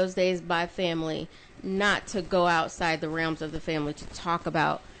back in those days by family not to go outside the realms of the family to talk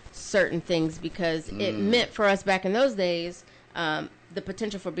about certain things, because it meant for us back in those days the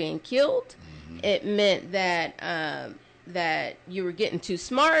potential for being killed. It meant that that you were getting too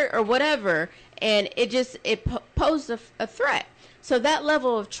smart or whatever, and it posed a threat. So that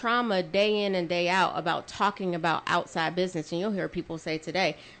level of trauma day in and day out about talking about outside business, and you'll hear people say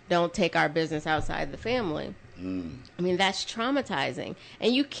today, don't take our business outside the family. That's traumatizing.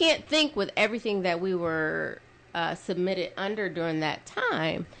 And you can't think, with everything that we were submitted under during that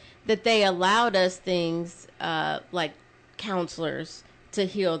time, that they allowed us things like counselors to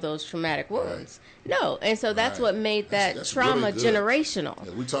heal those traumatic wounds. No. And so that's what made that's trauma really generational.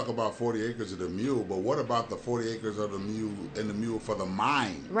 Yeah, we talk about 40 acres of the mule, but what about the 40 acres of the mule and the mule for the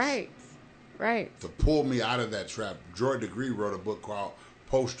mind? Right. To pull me out of that trap. Joy Degree wrote a book called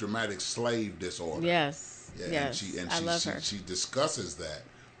post-traumatic slave disorder. Yes. Yeah, yes. I love her. She discusses that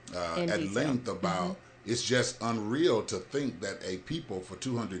at length about it's just unreal to think that a people for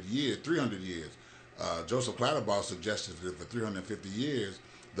 200 years, 300 years, Joseph Clatterbaugh suggested that for 350 years,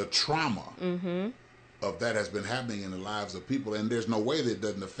 the trauma of that has been happening in the lives of people, and there's no way that it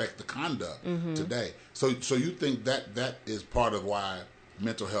doesn't affect the conduct today. So you think that is part of why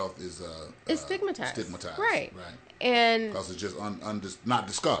mental health is stigmatized. Right. And because it's just not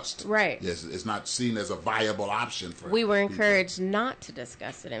discussed. Right. Yes, it's not seen as a viable option for we were people. Encouraged not to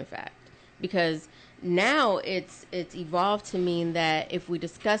discuss it, in fact, because now it's evolved to mean that if we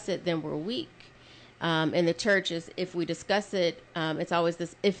discuss it, then we're weak. In the churches, if we discuss it, it's always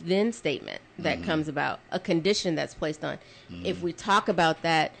this if-then statement that comes about, a condition that's placed on. If we talk about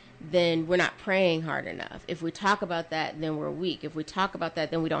that, then we're not praying hard enough. If we talk about that, then we're weak. If we talk about that,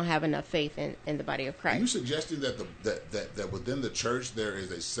 then we don't have enough faith in the body of Christ. Are you suggesting that that within the church there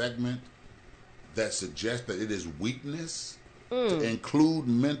is a segment that suggests that it is weakness to include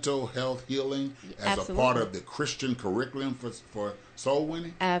mental health healing as a part of the Christian curriculum for soul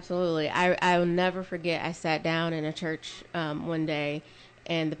winning? Absolutely. I'll never forget, I sat down in a church one day,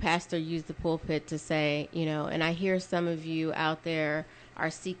 and the pastor used the pulpit to say, and I hear some of you out there are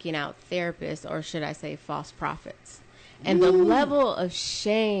seeking out therapists, or should I say false prophets. And the level of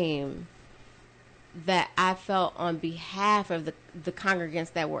shame that I felt on behalf of the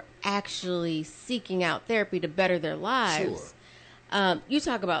congregants that were actually seeking out therapy to better their lives. Sure. You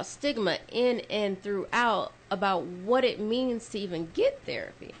talk about stigma in and throughout about what it means to even get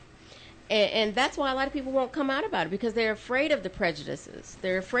therapy. And that's why a lot of people won't come out about it, because they're afraid of the prejudices.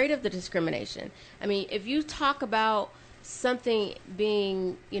 They're afraid of the discrimination. I mean, if you talk about something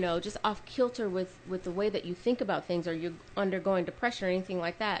being, just off kilter with the way that you think about things, or you're undergoing depression or anything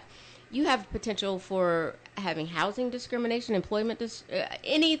like that, you have potential for having housing discrimination, employment,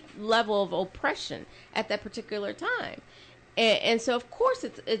 any level of oppression at that particular time. And so, of course,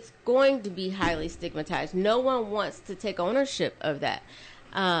 it's going to be highly stigmatized. No one wants to take ownership of that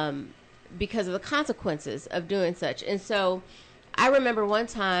because of the consequences of doing such. And so I remember one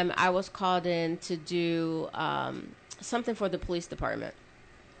time I was called in to do something for the police department.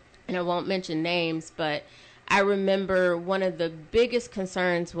 And I won't mention names, but I remember one of the biggest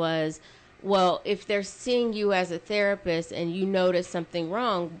concerns was, well, if they're seeing you as a therapist and you notice something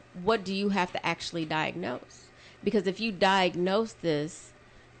wrong, what do you have to actually diagnose? Because if you diagnose this,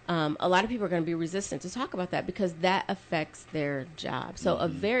 a lot of people are going to be resistant to talk about that, because that affects their job. So a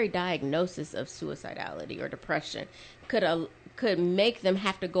very diagnosis of suicidality or depression could make them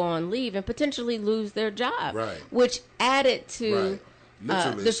have to go on leave and potentially lose their job, which added to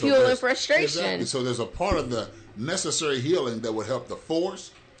the fuel and frustration. Exactly. So there's a part of the necessary healing that would help the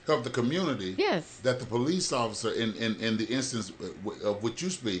force, help the community, that the police officer in the instance of which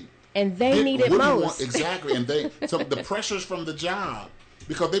you speak, and they need it most. Exactly. And so the pressures from the job,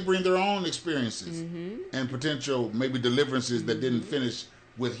 because they bring their own experiences and potential maybe deliverances that didn't finish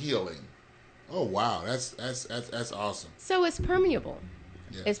with healing. Oh wow, that's awesome. So it's permeable.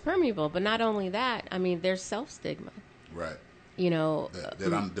 Yeah. It's permeable, but not only that. I mean, there's self-stigma. Right.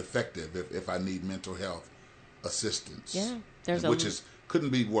 That I'm defective if I need mental health assistance. Yeah. Couldn't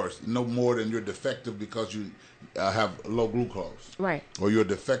be worse. No more than you're defective because you have low glucose. Right. Or you're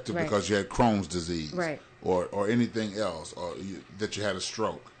defective because you had Crohn's disease. Right. Or anything else, or that you had a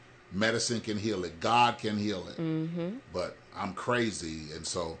stroke. Medicine can heal it. God can heal it. But I'm crazy, and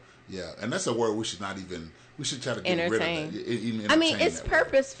so. Yeah, and that's a word we should try to get rid of that. I mean, it's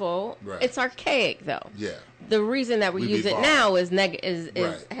purposeful. Right. It's archaic, though. Yeah. The reason that we use it now is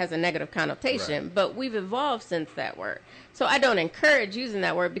has a negative connotation, but we've evolved since that word. So I don't encourage using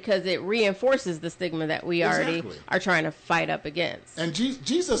that word, because it reinforces the stigma that we already are trying to fight up against. And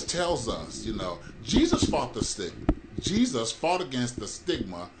Jesus tells us, Jesus fought the stigma. Jesus fought against the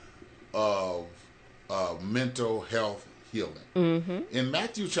stigma of mental health healing. In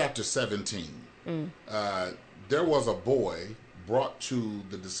Matthew chapter 17, there was a boy brought to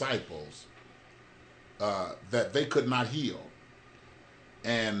the disciples that they could not heal.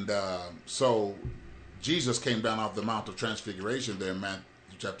 And so Jesus came down off the Mount of Transfiguration there in Matthew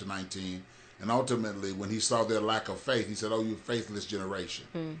chapter 19, and ultimately when he saw their lack of faith, he said, "Oh, you faithless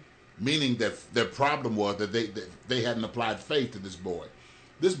generation." Meaning that their problem was that they hadn't applied faith to this boy.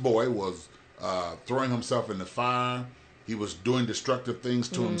 This boy was throwing himself in the fire. He was doing destructive things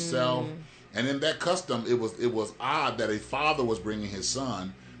to himself. And in that custom, it was odd that a father was bringing his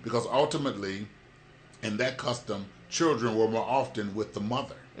son, because ultimately, in that custom, children were more often with the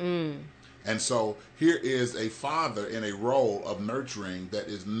mother. And so here is a father in a role of nurturing that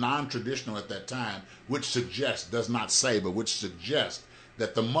is non-traditional at that time, which suggests, does not say, but which suggests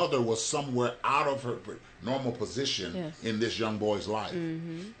that the mother was somewhere out of her normal position in this young boy's life.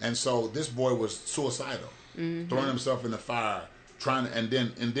 And so this boy was suicidal, throwing himself in the fire, and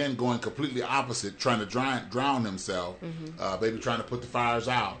then going completely opposite, trying to drown himself, maybe trying to put the fires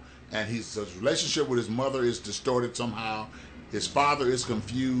out. And his relationship with his mother is distorted somehow. His father is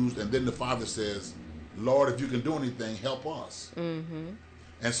confused, and then the father says, Lord, if you can do anything, help us. And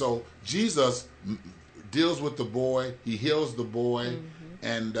so Jesus deals with the boy, he heals the boy,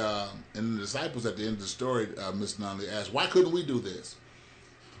 and the disciples at the end of the story, Miss Nunley asked, why couldn't we do this?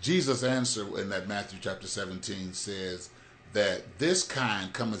 Jesus' answer in that Matthew chapter 17 says that this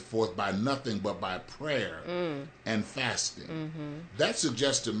kind cometh forth by nothing but by prayer and fasting. That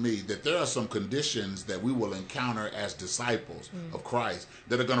suggests to me that there are some conditions that we will encounter as disciples of Christ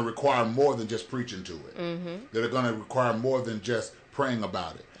that are going to require more than just preaching to it, that are going to require more than just praying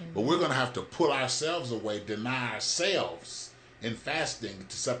about it. But we're going to have to pull ourselves away, deny ourselves in fasting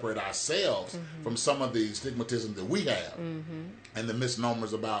to separate ourselves from some of the stigmatism that we have and the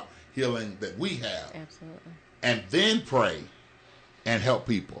misnomers about healing that we have. Absolutely. And then pray and help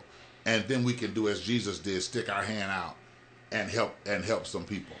people. And then we can do as Jesus did, stick our hand out and help some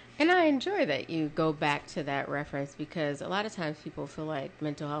people. And I enjoy that you go back to that reference, because a lot of times people feel like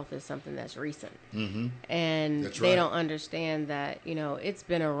mental health is something that's recent. And they don't understand that, it's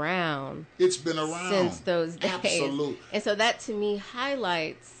been around. It's been around since those days. Absolutely. And so that to me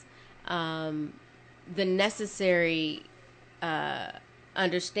highlights the necessary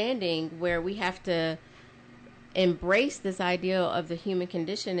understanding where we have to embrace this idea of the human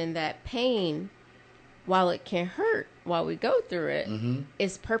condition, and that pain, while it can hurt while we go through it,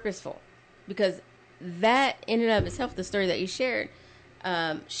 is purposeful, because that in and of itself, the story that you shared,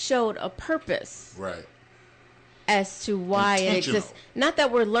 showed a purpose, right, as to why it exists. Not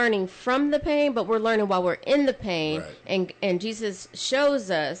that we're learning from the pain, but we're learning while we're in the pain, right. and Jesus shows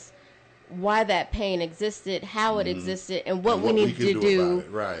us why that pain existed, how it existed, and what we need to do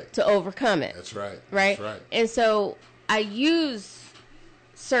to overcome it. That's right. Right? That's right. And so I use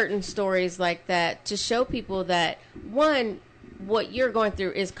certain stories like that to show people that, one, what you're going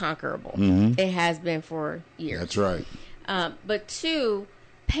through is conquerable. It has been for years. That's right. But two,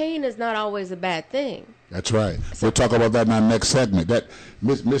 pain is not always a bad thing. That's right. We'll talk about that in our next segment. That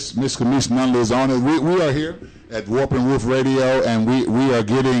Miss Kamish Nunley is on it. We are here at Warp and Woof Radio, and we are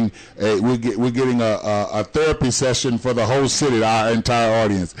getting a therapy session for the whole city, our entire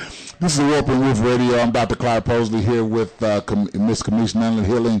audience. This is Warp and Woof Radio. I'm Dr. Clyde Posley here with Miss Kamish Nunley,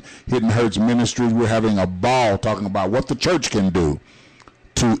 Healing Hidden Hurts Ministries. We're having a ball talking about what the church can do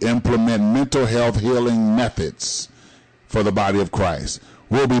to implement mental health healing methods for the body of Christ.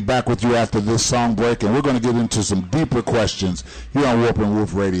 We'll be back with you after this song break, and we're going to get into some deeper questions here on Warp and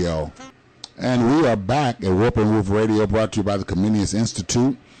Woof Radio. And we are back at Warp and Woof Radio, brought to you by the Comenius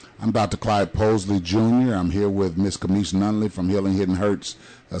Institute. I'm Dr. Clyde Posley, Jr. I'm here with Miss Kamish Nunley from Healing Hidden Hurts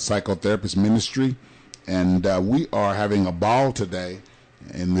Psychotherapist Ministry. And we are having a ball today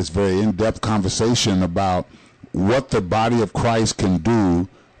in this very in-depth conversation about what the body of Christ can do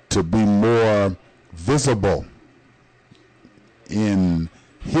to be more visible in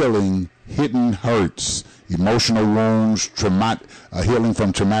healing hidden hurts, emotional wounds, healing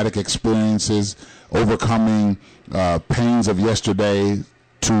from traumatic experiences, overcoming pains of yesterday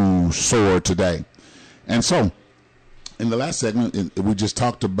to soar today. And so, in the last segment, we just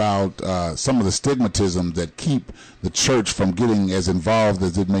talked about some of the stigmatism that keep the church from getting as involved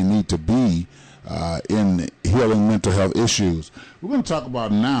as it may need to be in healing mental health issues. We're going to talk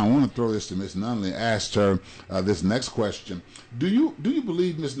about now. I want to throw this to Miss Nunley. Asked her this next question: Do you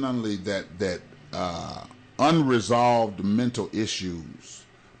believe, Miss Nunley, that unresolved mental issues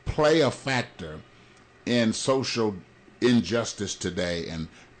play a factor in social injustice today, and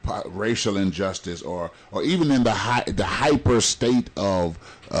racial injustice, or even in the hyper state of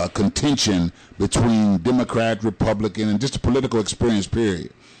contention between Democrat, Republican, and just a political experience,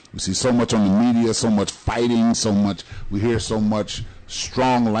 period? We see so much on the media, so much fighting, we hear so much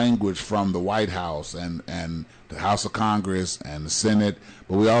strong language from the White House and the House of Congress and the Senate,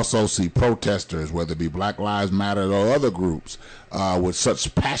 but we also see protesters, whether it be Black Lives Matter or other groups, with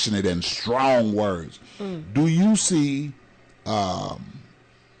such passionate and strong words. Do you see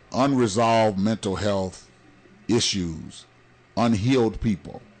unresolved mental health issues, unhealed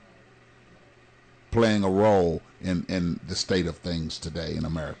people, playing a role in the state of things today in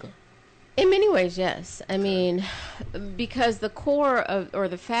America? In many ways, yes. I mean, because the core of, or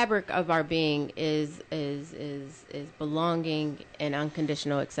the fabric of our being is belonging and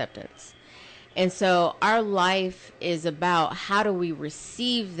unconditional acceptance. And so our life is about how do we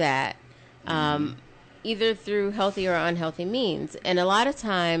receive that either through healthy or unhealthy means. And a lot of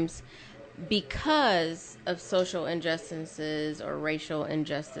times, because of social injustices or racial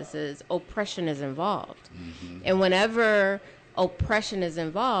injustices, oppression is involved. And whenever oppression is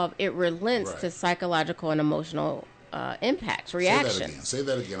involved, it relents to psychological and emotional impacts, reactions. Say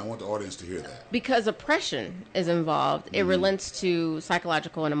that again. I want the audience to hear that. Because oppression is involved, it relents to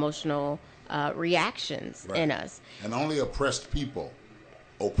psychological and emotional reactions in us. And only oppressed people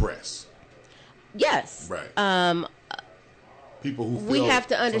oppress. Yes. Right. People who feel we have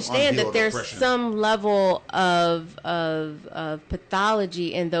to understand that there's some level of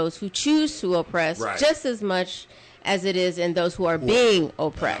pathology in those who choose to oppress just as much as it is in those who are being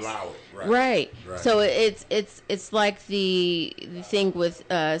oppressed. Allow it. Right. So it's like the thing with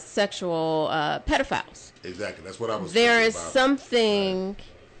sexual pedophiles. Exactly. That's what I was. There is something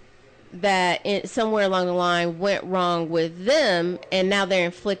that somewhere along the line went wrong with them, and now they're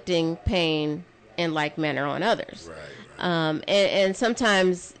inflicting pain in like manner on others. Right. And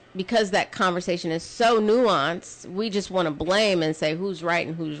sometimes, because that conversation is so nuanced, we just want to blame and say who's right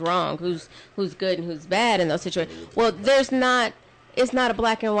and who's wrong, who's good and who's bad in those situations. Well, it's not a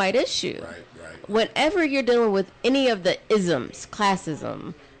black and white issue. Right. Whenever you're dealing with any of the isms,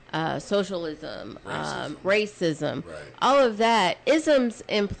 classism, socialism, racism, all of that, isms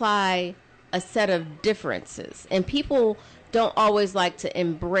imply a set of differences. And people don't always like to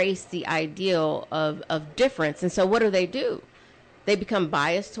embrace the ideal of difference. And so what do? They become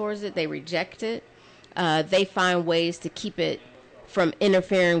biased towards it. They reject it. They find ways to keep it from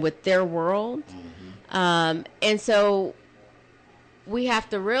interfering with their world. And so we have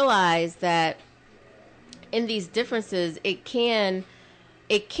to realize that in these differences, it can't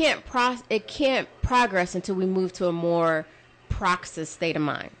progress until we move to a more praxis state of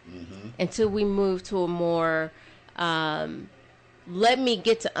mind. Until we move to a more let me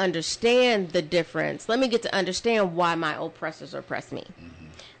get to understand the difference. Let me get to understand why my oppressors oppress me.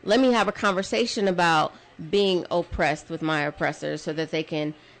 Let me have a conversation about being oppressed with my oppressors so that they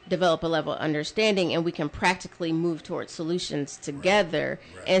can develop a level of understanding and we can practically move towards solutions together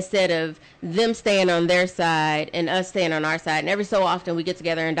instead of them staying on their side and us staying on our side. And every so often we get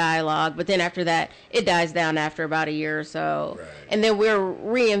together and dialogue, but then after that it dies down after about a year or so. And then we're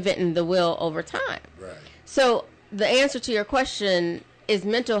reinventing the wheel over time. So the answer to your question is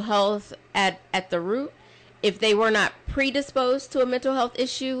mental health at the root. If they were not predisposed to a mental health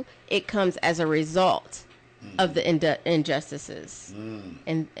issue, it comes as a result of the injustices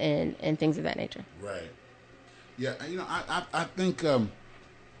and things of that nature. Right. Yeah. I think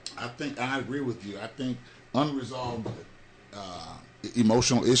I agree with you. I think unresolved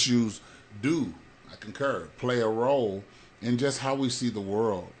emotional issues I concur, play a role in just how we see the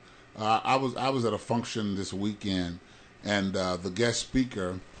world. I was at a function this weekend, and the guest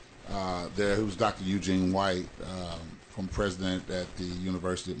speaker there, who's Dr. Eugene White, from president at the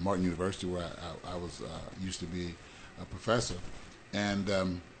University, Martin University, where I was used to be a professor,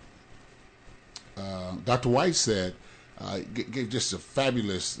 and Dr. White said, gave just a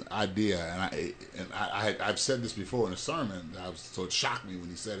fabulous idea, and I've said this before in a sermon. So it shocked me when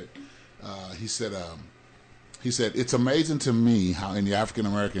he said it. He said, it's amazing to me how in the African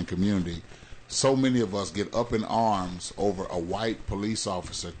American community, so many of us get up in arms over a white police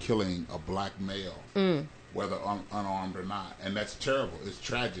officer killing a black male, whether unarmed or not, and that's terrible. It's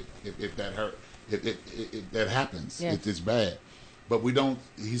tragic if that hurt. If that happens, it's bad. But we don't.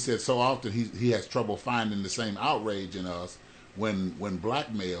 He said so often he has trouble finding the same outrage in us when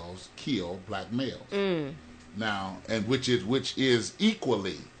black males kill black males. Now, and which is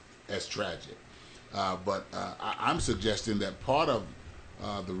equally as tragic. But I'm suggesting that part of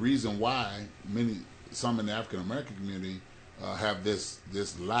the reason why some in the African American community have this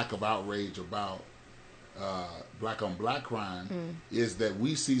lack of outrage about black on black crime is that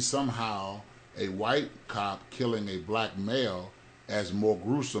we see somehow a white cop killing a black male as more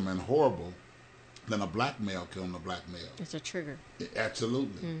gruesome and horrible than a black male killing a black male. It's a trigger.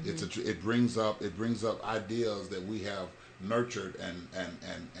 Absolutely. It brings up ideas that we have nurtured and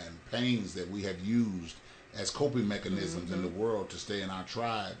pains that we have used as coping mechanisms in the world to stay in our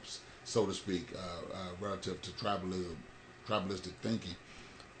tribes, so to speak, relative to tribalistic thinking.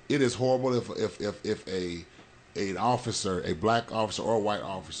 It is horrible if an officer, a black officer or a white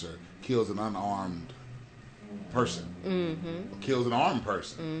officer, kills an unarmed person, kills an armed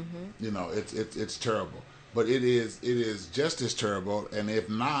person. It's terrible. But it is just as terrible, and if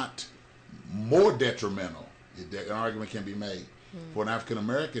not more detrimental. An argument can be made for an African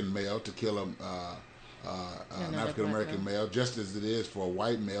American male to kill an African American male, just as it is for a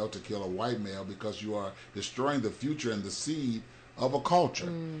white male to kill a white male, because you are destroying the future and the seed of a culture.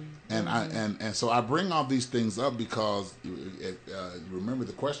 And so I bring all these things up because remember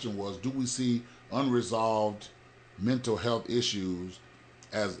the question was, do we see unresolved mental health issues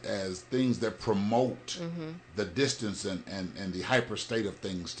as things that promote the distance and the hyper state of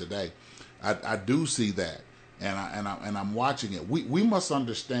things today? I do see that, and I'm watching it. We must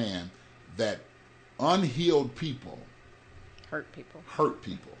understand that unhealed people hurt people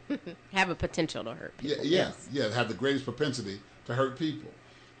have a potential to hurt people. Have the greatest propensity to hurt people,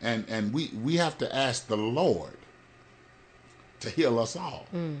 and we have to ask the Lord to heal us all.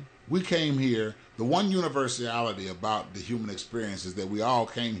 We came here. The one universality about the human experience is that we all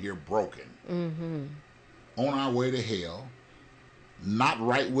came here broken, on our way to hell, not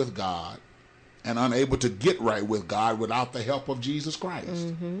right with God, and unable to get right with God without the help of Jesus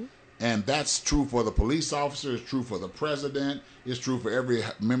Christ. And that's true for the police officer, it's true for the president, it's true for every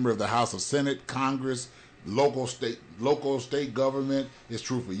member of the House of Senate, Congress, local state government. It's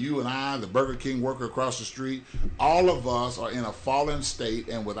true for you and I, the Burger King worker across the street. All of us are in a fallen state,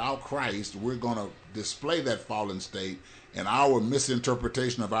 and without Christ, we're going to display that fallen state and our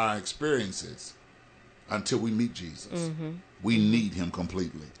misinterpretation of our experiences until we meet Jesus. We need him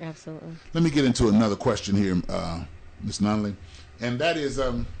completely. Absolutely. Let me get into another question here, Ms. Nunley, and that is,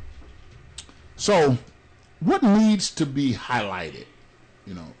 so what needs to be highlighted,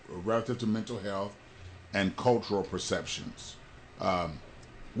 relative to mental health and cultural perceptions?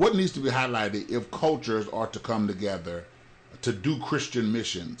 What needs to be highlighted if cultures are to come together to do Christian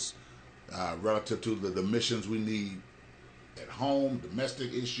missions, relative to the missions we need at home,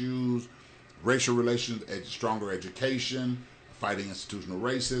 domestic issues, racial relations, stronger education, fighting institutional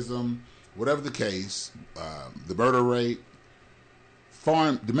racism, whatever the case, the murder rate,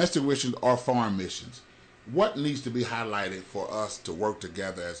 domestic missions or foreign missions? What needs to be highlighted for us to work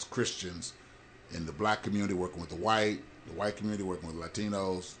together as Christians in the black community, working with the white community, working with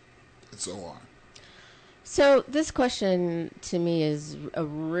Latinos, and so on? So this question to me is a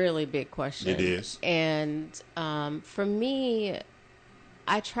really big question. It is. And for me,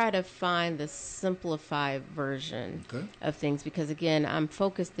 I try to find the simplified version of things because, again, I'm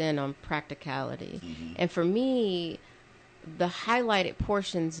focused in on practicality. And for me, the highlighted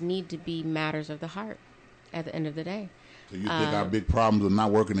portions need to be matters of the heart at the end of the day. So you think our big problems with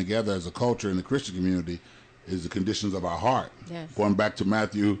not working together as a culture in the Christian community is the conditions of our heart? Yes. Going back to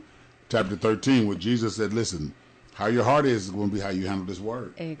Matthew chapter 13, where Jesus said, listen, how your heart is going to be how you handle this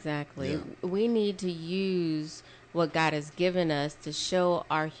word. Exactly. Yeah. We need to use what God has given us to show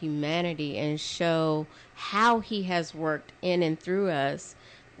our humanity and show how he has worked in and through us,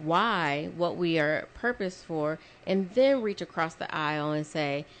 what we are purposed for, and then reach across the aisle and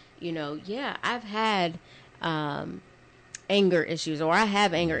say, I've had anger issues, or I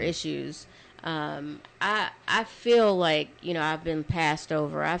have anger issues. I feel like, I've been passed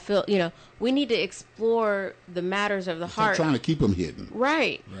over. I feel, we need to explore the matters of the heart. Trying to keep them hidden.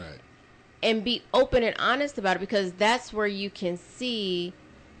 Right. And be open and honest about it, because that's where you can see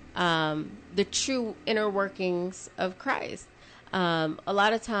the true inner workings of Christ. A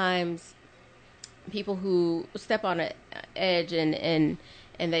lot of times people who step on an edge and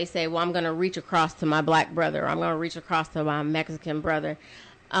they say, well, I'm going to reach across to my black brother, or I'm going to reach across to my Mexican brother,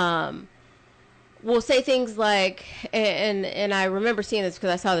 will say things like, and I remember seeing this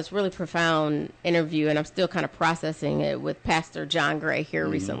because I saw this really profound interview, and I'm still kind of processing it with Pastor John Gray here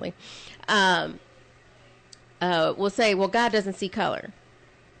recently. Will say, well, God doesn't see color.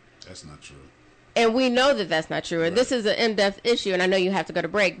 That's not true. And we know that that's not true. Right. This is an in-depth issue, and I know you have to go to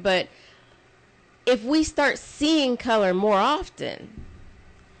break, but if we start seeing color more often,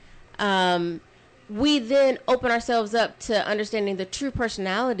 we then open ourselves up to understanding the true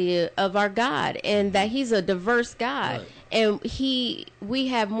personality of our God, and that he's a diverse God. Right. And we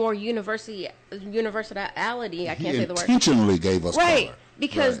have more universality. I can't say the word. He intentionally gave us color.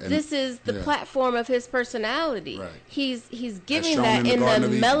 Because this is the platform of his personality. Right. He's giving that in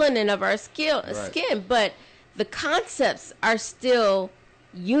the melanin of our skin. But the concepts are still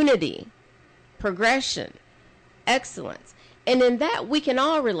unity, progression, excellence. And in that, we can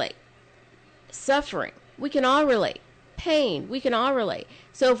all relate. Suffering, we can all relate. Pain, we can all relate.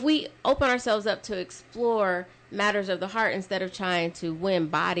 So if we open ourselves up to explore matters of the heart instead of trying to win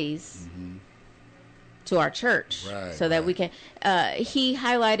bodies to our church, that we can, he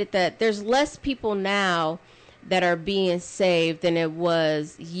highlighted that there's less people now that are being saved than it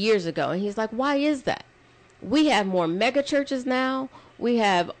was years ago. And he's like, why is that? We have more mega churches now. We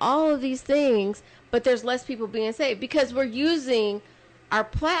have all of these things, but there's less people being saved because we're using our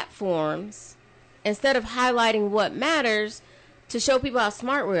platforms, instead of highlighting what matters, to show people how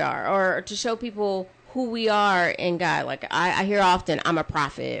smart we are, or to show people who we are in God. Like I hear often, I'm a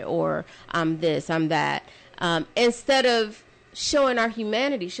prophet, or I'm this, I'm that, instead of showing our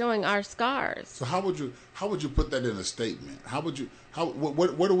humanity, showing our scars. So how would you put that in a statement?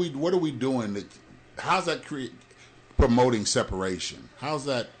 What are we doing? How's that promoting separation? How's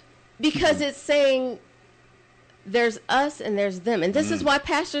that? Because it's saying there's us and there's them, and this is why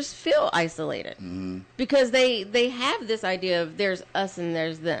pastors feel isolated, because they have this idea of there's us and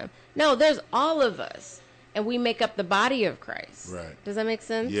there's them. No, there's all of us, and we make up the body of Christ. Right. Does that make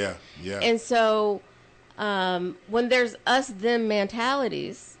sense? Yeah. And so when there's us them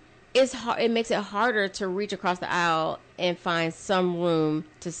mentalities, it makes it harder to reach across the aisle and find some room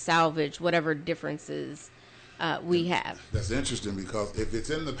to salvage whatever differences we have. That's interesting, because if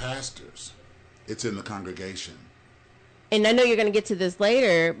it's in the pastors, it's in the congregation. And I know you're going to get to this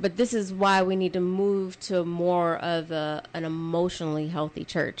later, but this is why we need to move to more of an emotionally healthy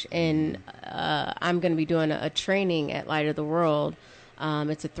church. And I'm going to be doing a training at Light of the World.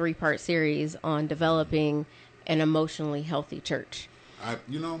 It's a 3-part series on developing an emotionally healthy church.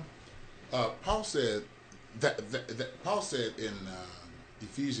 Paul said Paul said in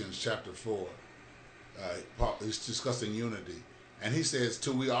Ephesians chapter 4, he's discussing unity, and he says,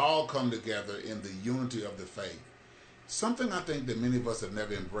 "Till we all come together in the unity of the faith." Something I think that many of us have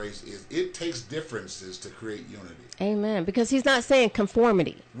never embraced is it takes differences to create unity. Amen. Because he's not saying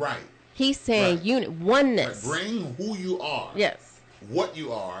conformity. Right. He's saying oneness. Right. Bring who you are. Yes. What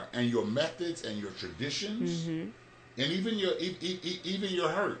you are, and your methods and your traditions, and even your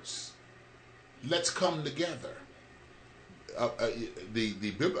hurts. Let's come together.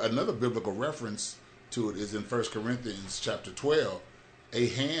 Another biblical reference to it is in 1 Corinthians chapter 12. A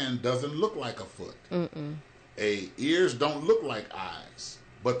hand doesn't look like a foot. Ears don't look like eyes,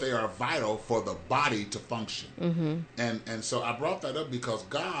 but they are vital for the body to function. And so I brought that up because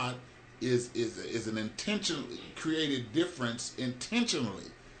God is an intentionally created difference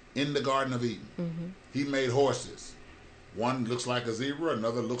intentionally in the Garden of Eden. He made horses. One looks like a zebra,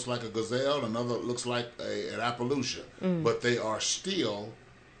 another looks like a gazelle, another looks like an Appaloosa, but they are still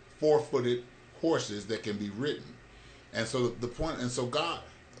 4-footed horses that can be ridden. And so the point, and so God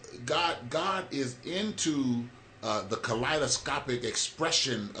is into the kaleidoscopic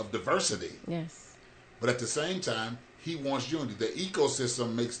expression of diversity. Yes. But at the same time, he wants unity. The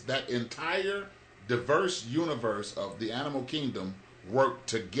ecosystem makes that entire diverse universe of the animal kingdom work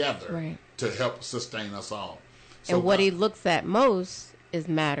together to help sustain us all. So and what he looks at most is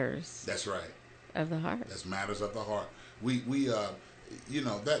matters. That's right. Of the heart. That's matters of the heart. We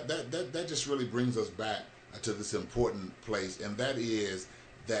that just really brings us back to this important place, and that is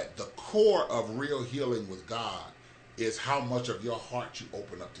that the core of real healing with God is how much of your heart you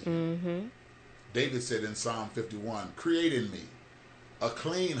open up to Him. David said in Psalm 51, "Create in me a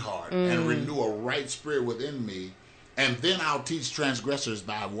clean heart and renew a right spirit within me, and then I'll teach transgressors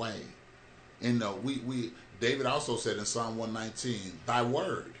thy way." And David also said in Psalm 119, "Thy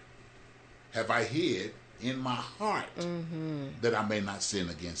word have I hid in my heart, that I may not sin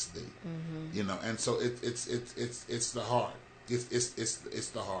against thee." And so it's the heart. It's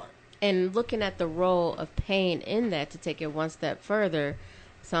the heart. And looking at the role of pain in that, to take it one step further,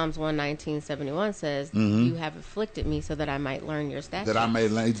 Psalms 119:71 says, "You have afflicted me so that I might learn your statutes." That I may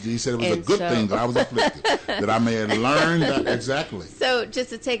learn. He said it was a good thing that I was afflicted, that I may learn that. Exactly. So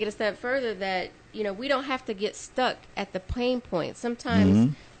just to take it a step further, that we don't have to get stuck at the pain point.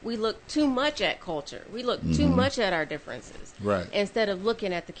 Sometimes we look too much at culture. We look too much at our differences, right? Instead of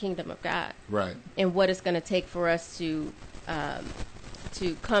looking at the kingdom of God, right? And what it's going to take for us to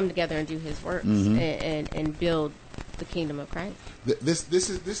come together and do His works and build the kingdom of Christ. This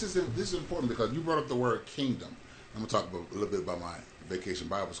is important because you brought up the word kingdom. I'm going to talk a little bit about my Vacation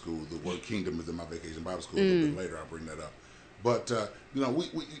Bible School. The word kingdom is in my Vacation Bible School. A little bit later, I'll bring that up. But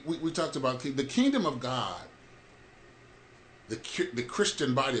we talked about the kingdom of God. The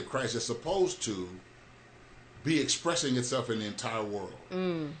Christian body of Christ is supposed to be expressing itself in the entire world.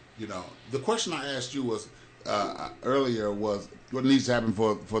 The question I asked you was earlier was what needs to happen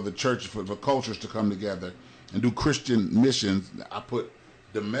for the church, for cultures to come together and do Christian missions. I put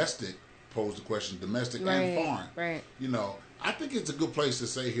domestic, posed the question, domestic and foreign. Right. I think it's a good place to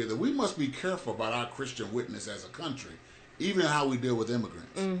say here that we must be careful about our Christian witness as a country, even how we deal with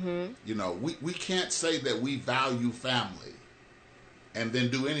immigrants. We can't say that we value family and then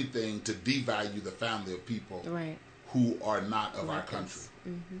do anything to devalue the family of people who are not of our country.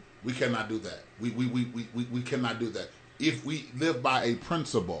 We cannot do that. We cannot do that. If we live by a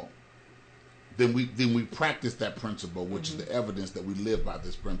principle, then we practice that principle, which is the evidence that we live by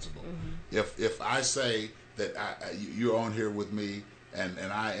this principle. If I say that you're on here with me and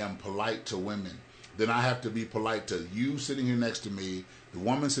I am polite to women, then I have to be polite to you sitting here next to me, the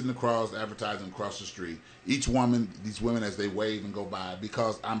woman sitting across, advertising across the street, each woman, these women as they wave and go by,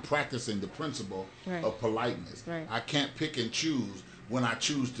 because I'm practicing the principle of politeness. Right. I can't pick and choose when I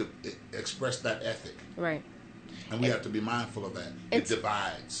choose to express that ethic. Right. And we have to be mindful of that. It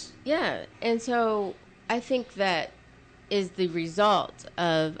divides. Yeah. And so I think that is the result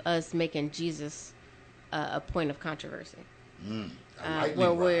of us making Jesus a point of controversy.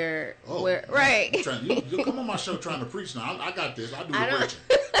 Where we're right. You come on my show trying to preach now. I got this. I do the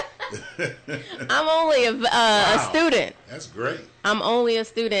preaching. I'm only a student. That's great. I'm only a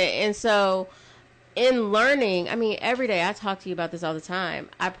student, and so in learning, I mean, every day I talk to you about this all the time.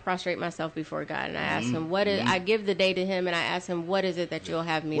 I prostrate myself before God, and I ask Him what is. I give the day to Him, and I ask Him what is it that you'll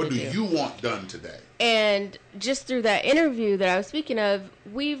have me to do. What do you want done today? And just through that interview that I was speaking of,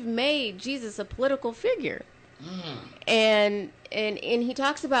 we've made Jesus a political figure. And he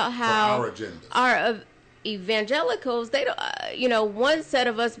talks about how our evangelicals, they don't, one set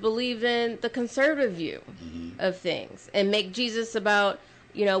of us believe in the conservative view of things and make Jesus about,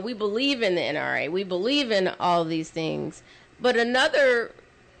 we believe in the NRA, we believe in all these things, but another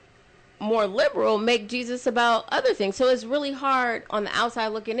more liberal make Jesus about other things. So it's really hard on the outside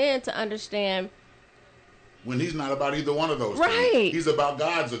looking in to understand. When he's not about either one of those things. He's about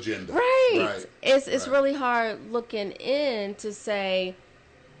God's agenda. Right. It's really hard looking in to say,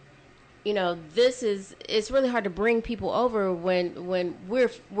 it's really hard to bring people over when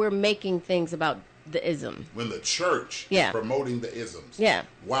we're making things about the ism. When the church is promoting the isms. Yeah.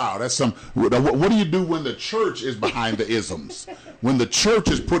 Wow, that's some. What do you do when the church is behind the isms? When the church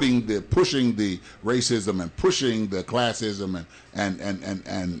is pushing the racism and pushing the classism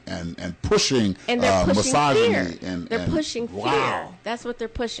and pushing misogyny and they're pushing fear. That's what they're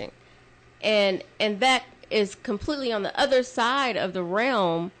pushing, and that is completely on the other side of the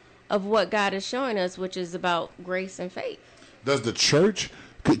realm of what God is showing us, which is about grace and faith. Does the church?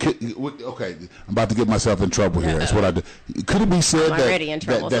 Okay, I'm about to get myself in trouble here. That's what I do. Could it be said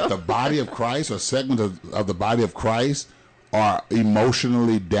that the body of Christ or segments of the body of Christ are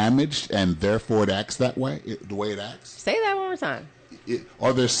emotionally damaged and therefore it acts that way, the way it acts? Say that one more time.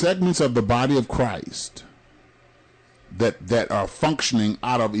 Are there segments of the body of Christ that are functioning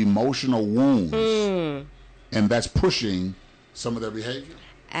out of emotional wounds and that's pushing some of their behavior?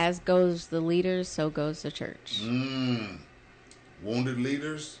 As goes the leaders, so goes the church. Wounded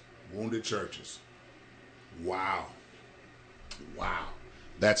leaders, wounded churches. Wow.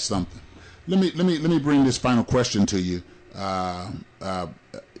 That's something. Let me bring this final question to you, and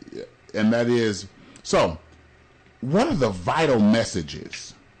that is: so, what are the vital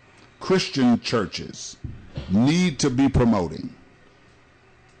messages Christian churches need to be promoting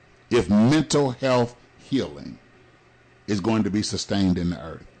if mental health healing is going to be sustained in the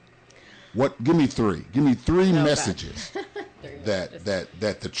earth? Give me three. Give me three messages.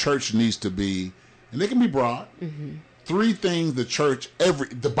 that the church needs to be, and they can be broad. Three things the church,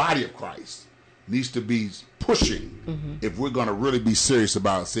 the body of Christ, needs to be pushing if we're going to really be serious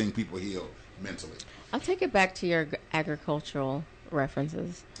about seeing people heal mentally. I'll take it back to your agricultural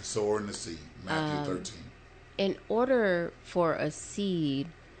references. The sower and the seed, Matthew 13. In order for a seed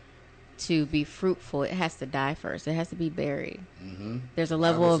to be fruitful, it has to die first. It has to be buried. There's a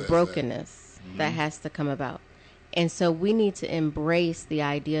level of brokenness that has to come about. And so we need to embrace the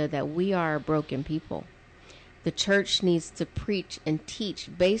idea that we are a broken people. The church needs to preach and teach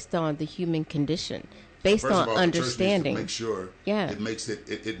based on the human condition, based on understanding. The church needs to make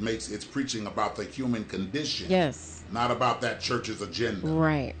sure it's preaching about the human condition. Yes. Not about that church's agenda.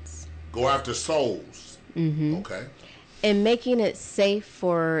 Right. Go after souls. Okay. And making it safe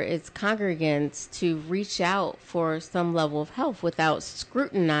for its congregants to reach out for some level of help without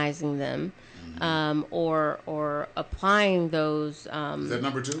scrutinizing them. Or applying those is that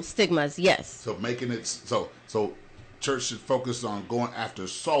number 2? Stigmas, yes. So making it so church should focus on going after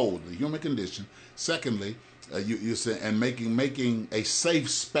soul, the human condition. Secondly, you said, and making a safe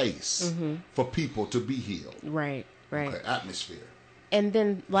space for people to be healed. Right. Okay, atmosphere. And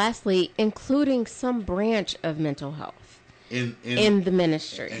then lastly, including some branch of mental health in the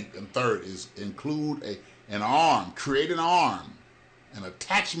ministry. And third is include an arm, create an arm. An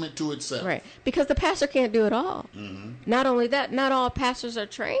attachment to itself. Right. Because the pastor can't do it all. Not only that, not all pastors are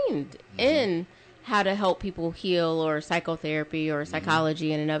trained in how to help people heal or psychotherapy or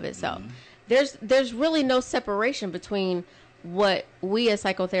psychology in and of itself. There's really no separation between what we as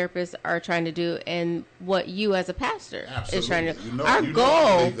psychotherapists are trying to do and what you as a pastor is trying to do.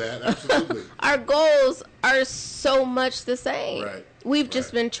 Our goals are so much the same. Right. We've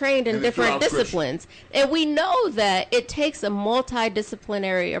just been trained in different disciplines. And we know that it takes a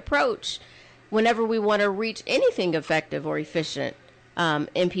multidisciplinary approach whenever we want to reach anything effective or efficient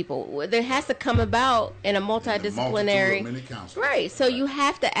in people, there has to come about in a multidisciplinary, right? So you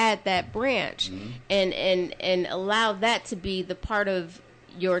have to add that branch, and allow that to be the part of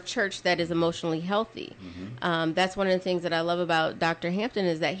your church that is emotionally healthy. That's one of the things that I love about Dr. Hampton,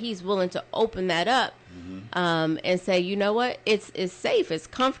 is that he's willing to open that up and say, you know what, it's safe, it's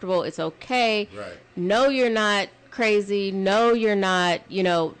comfortable, it's okay. Right. No, you're not crazy. No, you're not,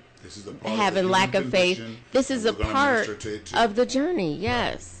 this is a part having of lack of faith. This is a part of the journey.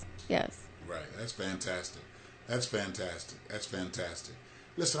 Yes. Right. Yes. Right. That's fantastic. That's fantastic. That's fantastic.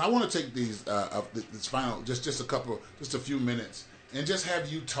 Listen, I want to take these this final just a few minutes, and just have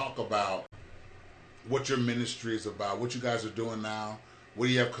you talk about what your ministry is about, what you guys are doing now, what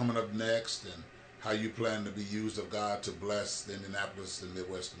do you have coming up next, and how you plan to be used of God to bless the Indianapolis and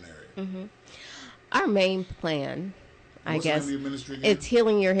Midwestern area. Our main plan, What's I guess, the name of your ministry again? It's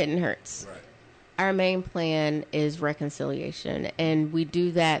Healing Your Hidden Hurts. Right. Our main plan is reconciliation, and we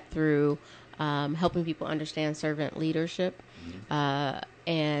do that through helping people understand servant leadership,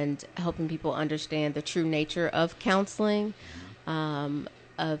 and helping people understand the true nature of counseling,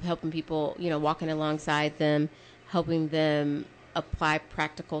 of helping people, walking alongside them, helping them apply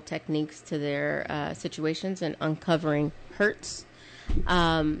practical techniques to their situations, and uncovering hurts.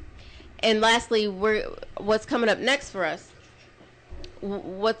 And lastly, what's coming up next for us?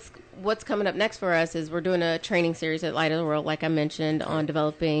 What's coming up next for us is we're doing a training series at Light of the World, like I mentioned, on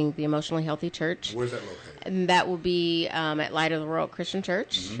developing the emotionally healthy church. Where's that located? And that will be at Light of the World Christian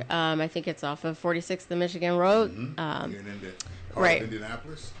Church. I think it's off of 46th and Michigan Road. Here in right.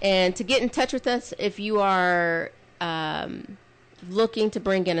 Indianapolis. And to get in touch with us, if you are looking to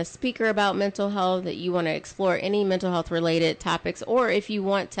bring in a speaker about mental health, that you want to explore any mental health related topics, or if you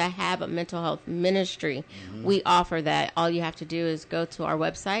want to have a mental health ministry, we offer that. All you have to do is go to our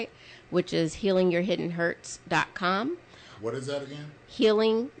website, which is healingyourhiddenhurts.com. What is that again?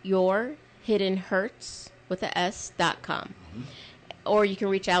 healingyourhiddenhurts.com. Or you can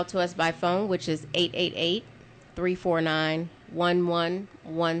reach out to us by phone, which is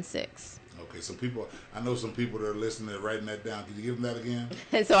 888-349-1116. Okay, so I know some people that are listening are writing that down. Can you give them that again?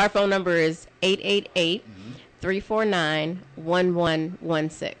 And so our phone number is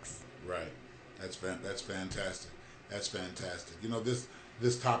 888-349-1116. Right. That's fantastic. That's fantastic.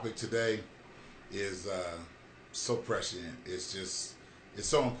 This topic today is so prescient. It's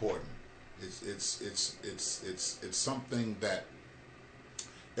so important. It's something that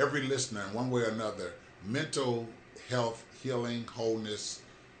every listener, in one way or another, mental health, healing, wholeness,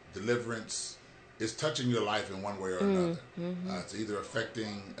 deliverance is touching your life in one way or another. It's either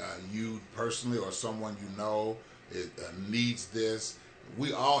affecting you personally, or someone needs this.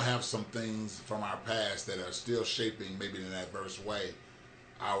 We all have some things from our past that are still shaping, maybe in an adverse way,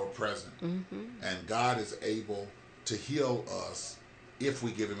 our present. And God is able to heal us if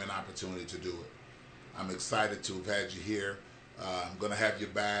we give him an opportunity to do it. I'm excited to have had you here. I'm going to have you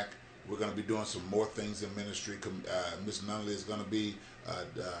back. We're going to be doing some more things in ministry. Miss Nunley is going to be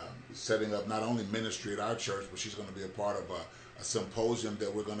setting up not only ministry at our church, but she's going to be a part of a symposium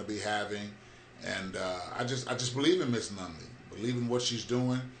that we're going to be having. And I just believe in Miss Nunley, believe in what she's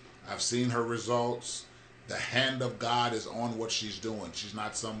doing. I've seen her results. The hand of God is on what she's doing. She's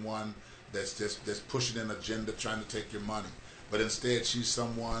not someone that's pushing an agenda trying to take your money, but instead she's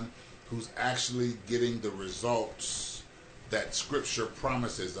someone who's actually getting the results that Scripture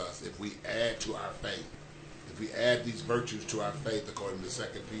promises us if we add to our faith. If we add these virtues to our faith, according to 2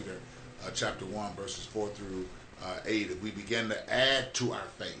 Peter chapter 1, verses 4 through 8, if we begin to add to our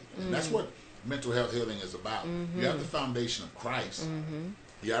faith. And that's what mental health healing is about. You have the foundation of Christ.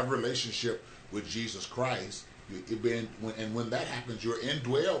 You have a relationship with Jesus Christ. When that happens, you're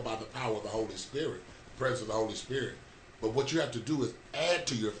indwelled by the power of the Holy Spirit, the presence of the Holy Spirit. But what you have to do is add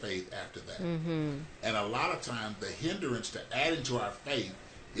to your faith after that. And a lot of times the hindrance to adding to our faith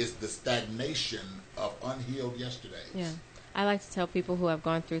is the stagnation of unhealed yesterdays. Yeah. I like to tell people who have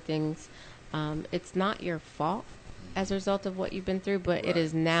gone through things, it's not your fault as a result of what you've been through, but it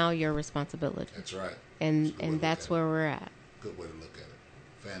is now your responsibility. That's right. And that's where we're at. Good way to look at it.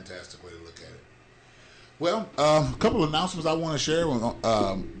 Fantastic way to look at it. Well, a couple of announcements I want to share.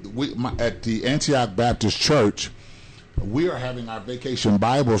 At the Antioch Baptist Church, we are having our Vacation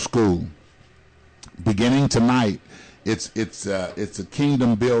Bible School beginning tonight. It's a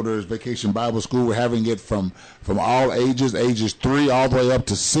Kingdom Builders Vacation Bible School. We're having it from all ages 3 all the way up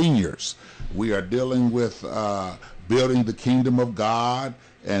to seniors. We are dealing with building the kingdom of God,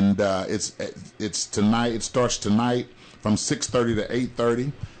 and it's tonight. It starts tonight from 6:30 to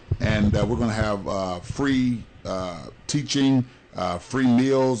 8:30, and we're going to have free teaching free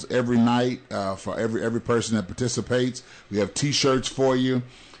meals every night for every person that participates. We have T-shirts for you.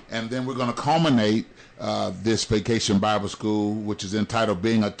 And then we're going to culminate this Vacation Bible School, which is entitled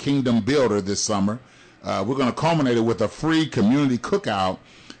Being a Kingdom Builder this summer. We're going to culminate it with a free community cookout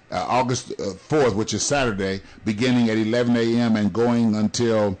August 4th, which is Saturday, beginning at 11 a.m. and going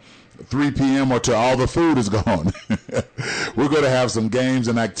until 3 p.m. or till all the food is gone. We're going to have some games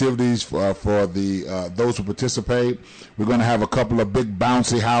and activities for the those who participate. We're going to have a couple of big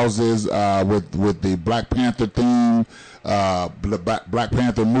bouncy houses with the Black Panther theme. Black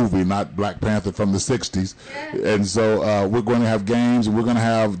Panther movie, not Black Panther from the 60s. And so we're going to have games, and we're going to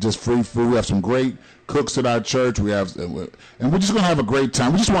have just free food. We have some great cooks at our church. And we're just going to have a great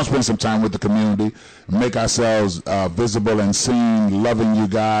time. We just want to spend some time with the community, make ourselves visible and seen, loving you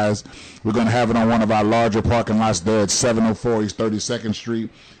guys. We're going to have it on one of our larger parking lots there at 704 East 32nd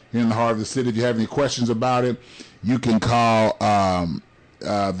Street here in the heart of the city. If you have any questions about it, you can call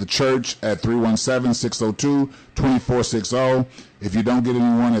the church at 317-602-2460. If you don't get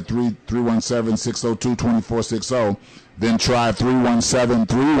anyone at 317-602-2460, then try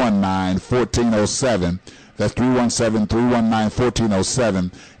 317-319-1407. That's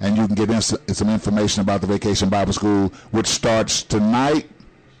 317-319-1407, and you can get some information about the Vacation Bible School, which starts tonight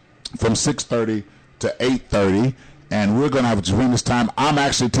from 6:30 to 8:30, and we're going to have a tremendous time. I'm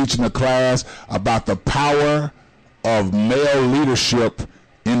actually teaching a class about the power of male leadership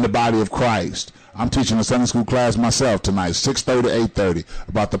in the body of Christ. I'm teaching a Sunday school class myself tonight, 6:30 to 8:30,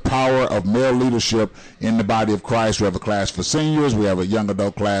 about the power of male leadership in the body of Christ. We have a class for seniors. We have a young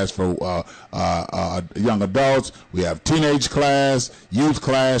adult class for young adults. We have teenage class, youth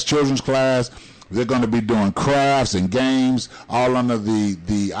class, children's class. They're going to be doing crafts and games, all under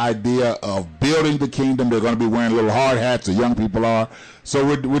the idea of building the kingdom. They're going to be wearing little hard hats, the young people are. So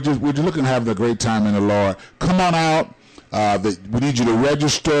we're just looking to have a great time in the Lord. Come on out. We need you to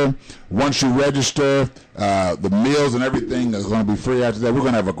register. Once you register, the meals and everything is going to be free after that. We're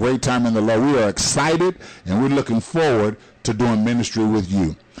going to have a great time in the Lord. We are excited, and we're looking forward to doing ministry with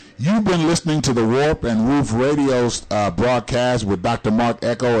you. You've been listening to the Warp and Woof Radio broadcast with Dr. Mark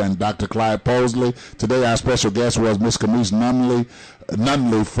Eckel and Dr. Clyde Posley. Today, our special guest was Miss Camise Nunley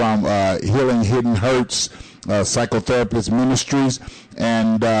from Healing Hidden Hurts Psychotherapist Ministries.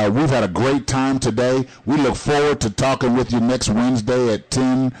 And we've had a great time today. We look forward to talking with you next Wednesday at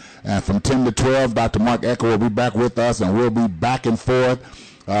 10, from 10 to 12. Dr. Mark Eckel will be back with us, and we'll be back and forth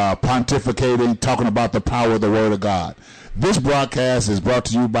pontificating, talking about the power of the Word of God. This broadcast is brought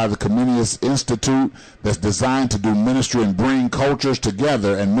to you by the Comenius Institute, that's designed to do ministry and bring cultures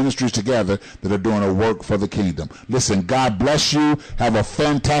together and ministries together that are doing a work for the kingdom. Listen, God bless you. Have a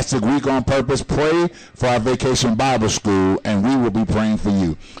fantastic week on purpose. Pray for our Vacation Bible School, and we will be praying for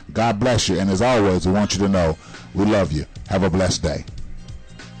you. God bless you. And as always, we want you to know we love you. Have a blessed day.